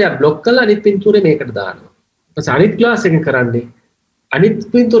පින්තූරයක් බ්ලොක් කරලා අනිත් පින්තූරේ මේකට දානවා. ඊපස්සේ අනිත් ග්ලාස් එකෙන් කරන්නේ අනිත්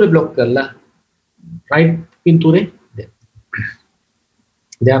පින්තූරේ බ්ලොක් කරලා right පින්තූරේ දෙන්න.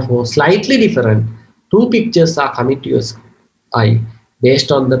 Therefore, slightly different. Two pictures are coming to your eye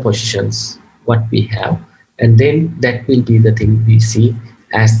based on the positions what we have, and then that will be the thing we see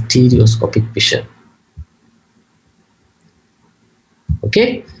as stereoscopic vision.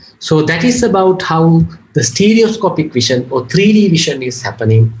 Okay, so that is about how the stereoscopic vision or 3D vision is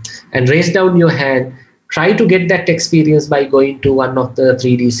happening. And raise down your hand, try to get that experience by going to one of the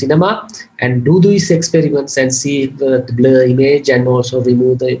 3D cinema and do these experiments and see the blur image and also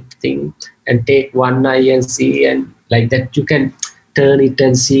remove the thing and take one eye and see, and like that you can turn it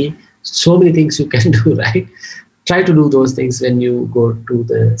and see. So many things you can do, right? Try to do those things when you go to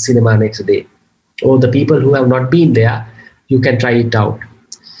the cinema next day. Or the people who have not been there, you can try it out.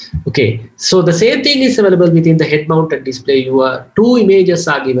 Okay, so the same thing is available within the head-mounted display. Two images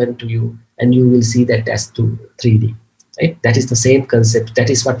are given to you and you will see that as 3D. Right? That is the same concept. That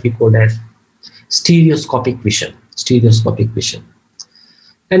is what we call as stereoscopic vision. Stereoscopic vision.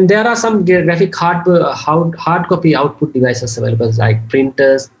 And there are some graphic hard copy output devices available, like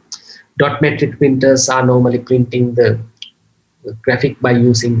printers. Dot matrix printers are normally printing the graphic by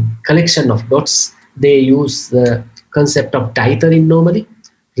using collection of dots. They use the concept of tethering normally,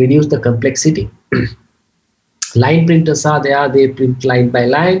 reduce the complexity. Line printers are there, they print line by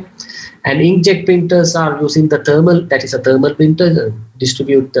line. And inkjet printers are using the thermal, that is a thermal printer,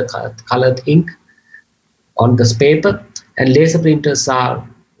 distribute the colored ink on this paper. And laser printers are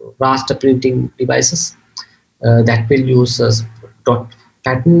raster printing devices that will use dot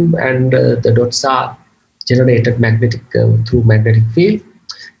pattern, and the dots are generated through magnetic field.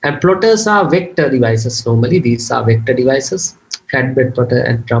 And plotters are vector devices. Normally, these are vector devices. Flatbed plotter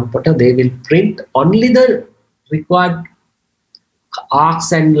and drum plotter. They will print only the required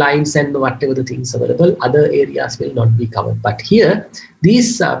arcs and lines and whatever the things available. Other areas will not be covered. But here,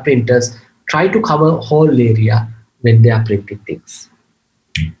 these printers try to cover whole area when they are printing things.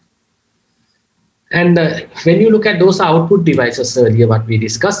 And when you look at those output devices earlier, what we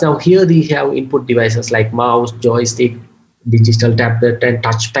discussed, now here we have input devices like mouse, joystick, digital tablet, and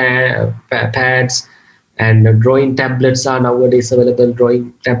touch pads, and drawing tablets are nowadays available.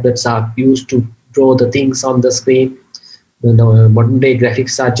 Drawing tablets are used to draw the things on the screen. Modern day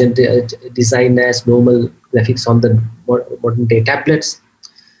graphics are designed as normal graphics on the modern day tablets.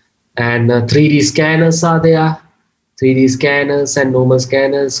 And 3D scanners are there. 3D scanners and normal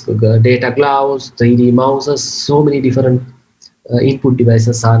scanners, data gloves, 3D mouses, so many different input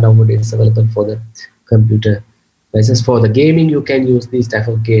devices are nowadays available for the computer devices. For the gaming, you can use these type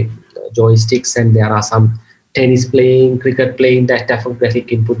of joysticks, and there are some tennis playing, cricket playing, that type of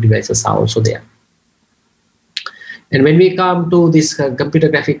graphic input devices are also there. And when we come to this computer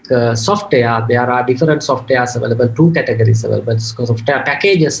graphic software, there are different softwares available, 2 categories available. Software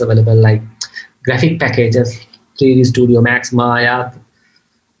packages available like graphic packages, 3D Studio Max, Maya,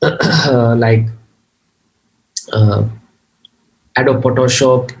 like Adobe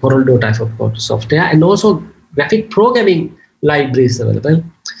Photoshop, Corel type of software, and also graphic programming libraries available.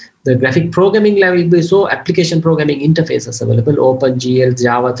 The graphic programming library, so application programming interfaces available, OpenGL,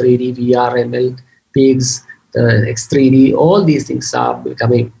 Java 3D, VRML, PIGS, X3D, all these things are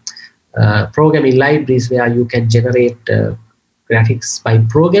becoming programming libraries where you can generate graphics by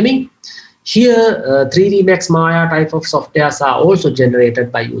programming. Here, 3D Max Maya type of softwares are also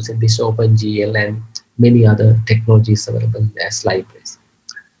generated by using this OpenGL and many other technologies available as libraries.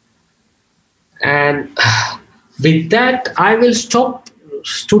 And with that, I will stop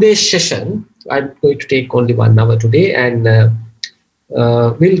today's session. I'm going to take only 1 hour today, and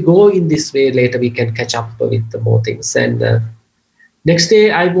we'll go in this way. Later, we can catch up with more things. And next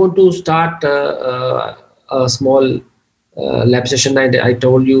day, I want to start a small lab session. I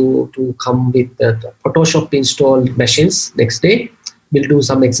told you to come with the Photoshop installed machines next day. We'll do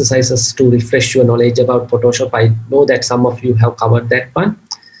some exercises to refresh your knowledge about Photoshop. I know that some of you have covered that one.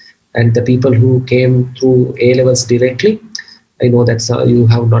 And the people who came through A-levels directly, I know that you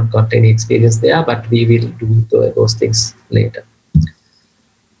have not got any experience there, but we will do those things later.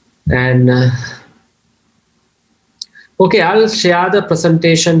 And okay, I'll share the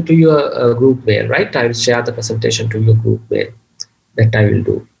presentation to your group mail, right? I will share the presentation to your group mail. That I will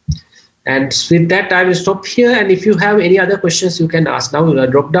do. And with that, I will stop here. And if you have any other questions, you can ask now.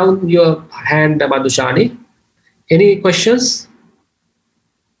 Drop down your hand, Madhushani. Any questions?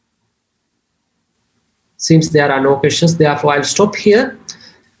 Seems there are no questions. Therefore, I'll stop here.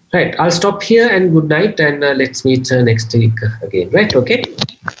 Right, I'll stop here, and good night. And let's meet next week again, right? Okay.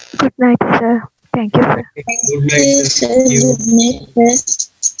 Good night, sir. Thank you, sir. Good night, sir. Thank you. Good night,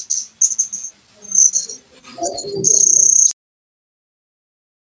 sir.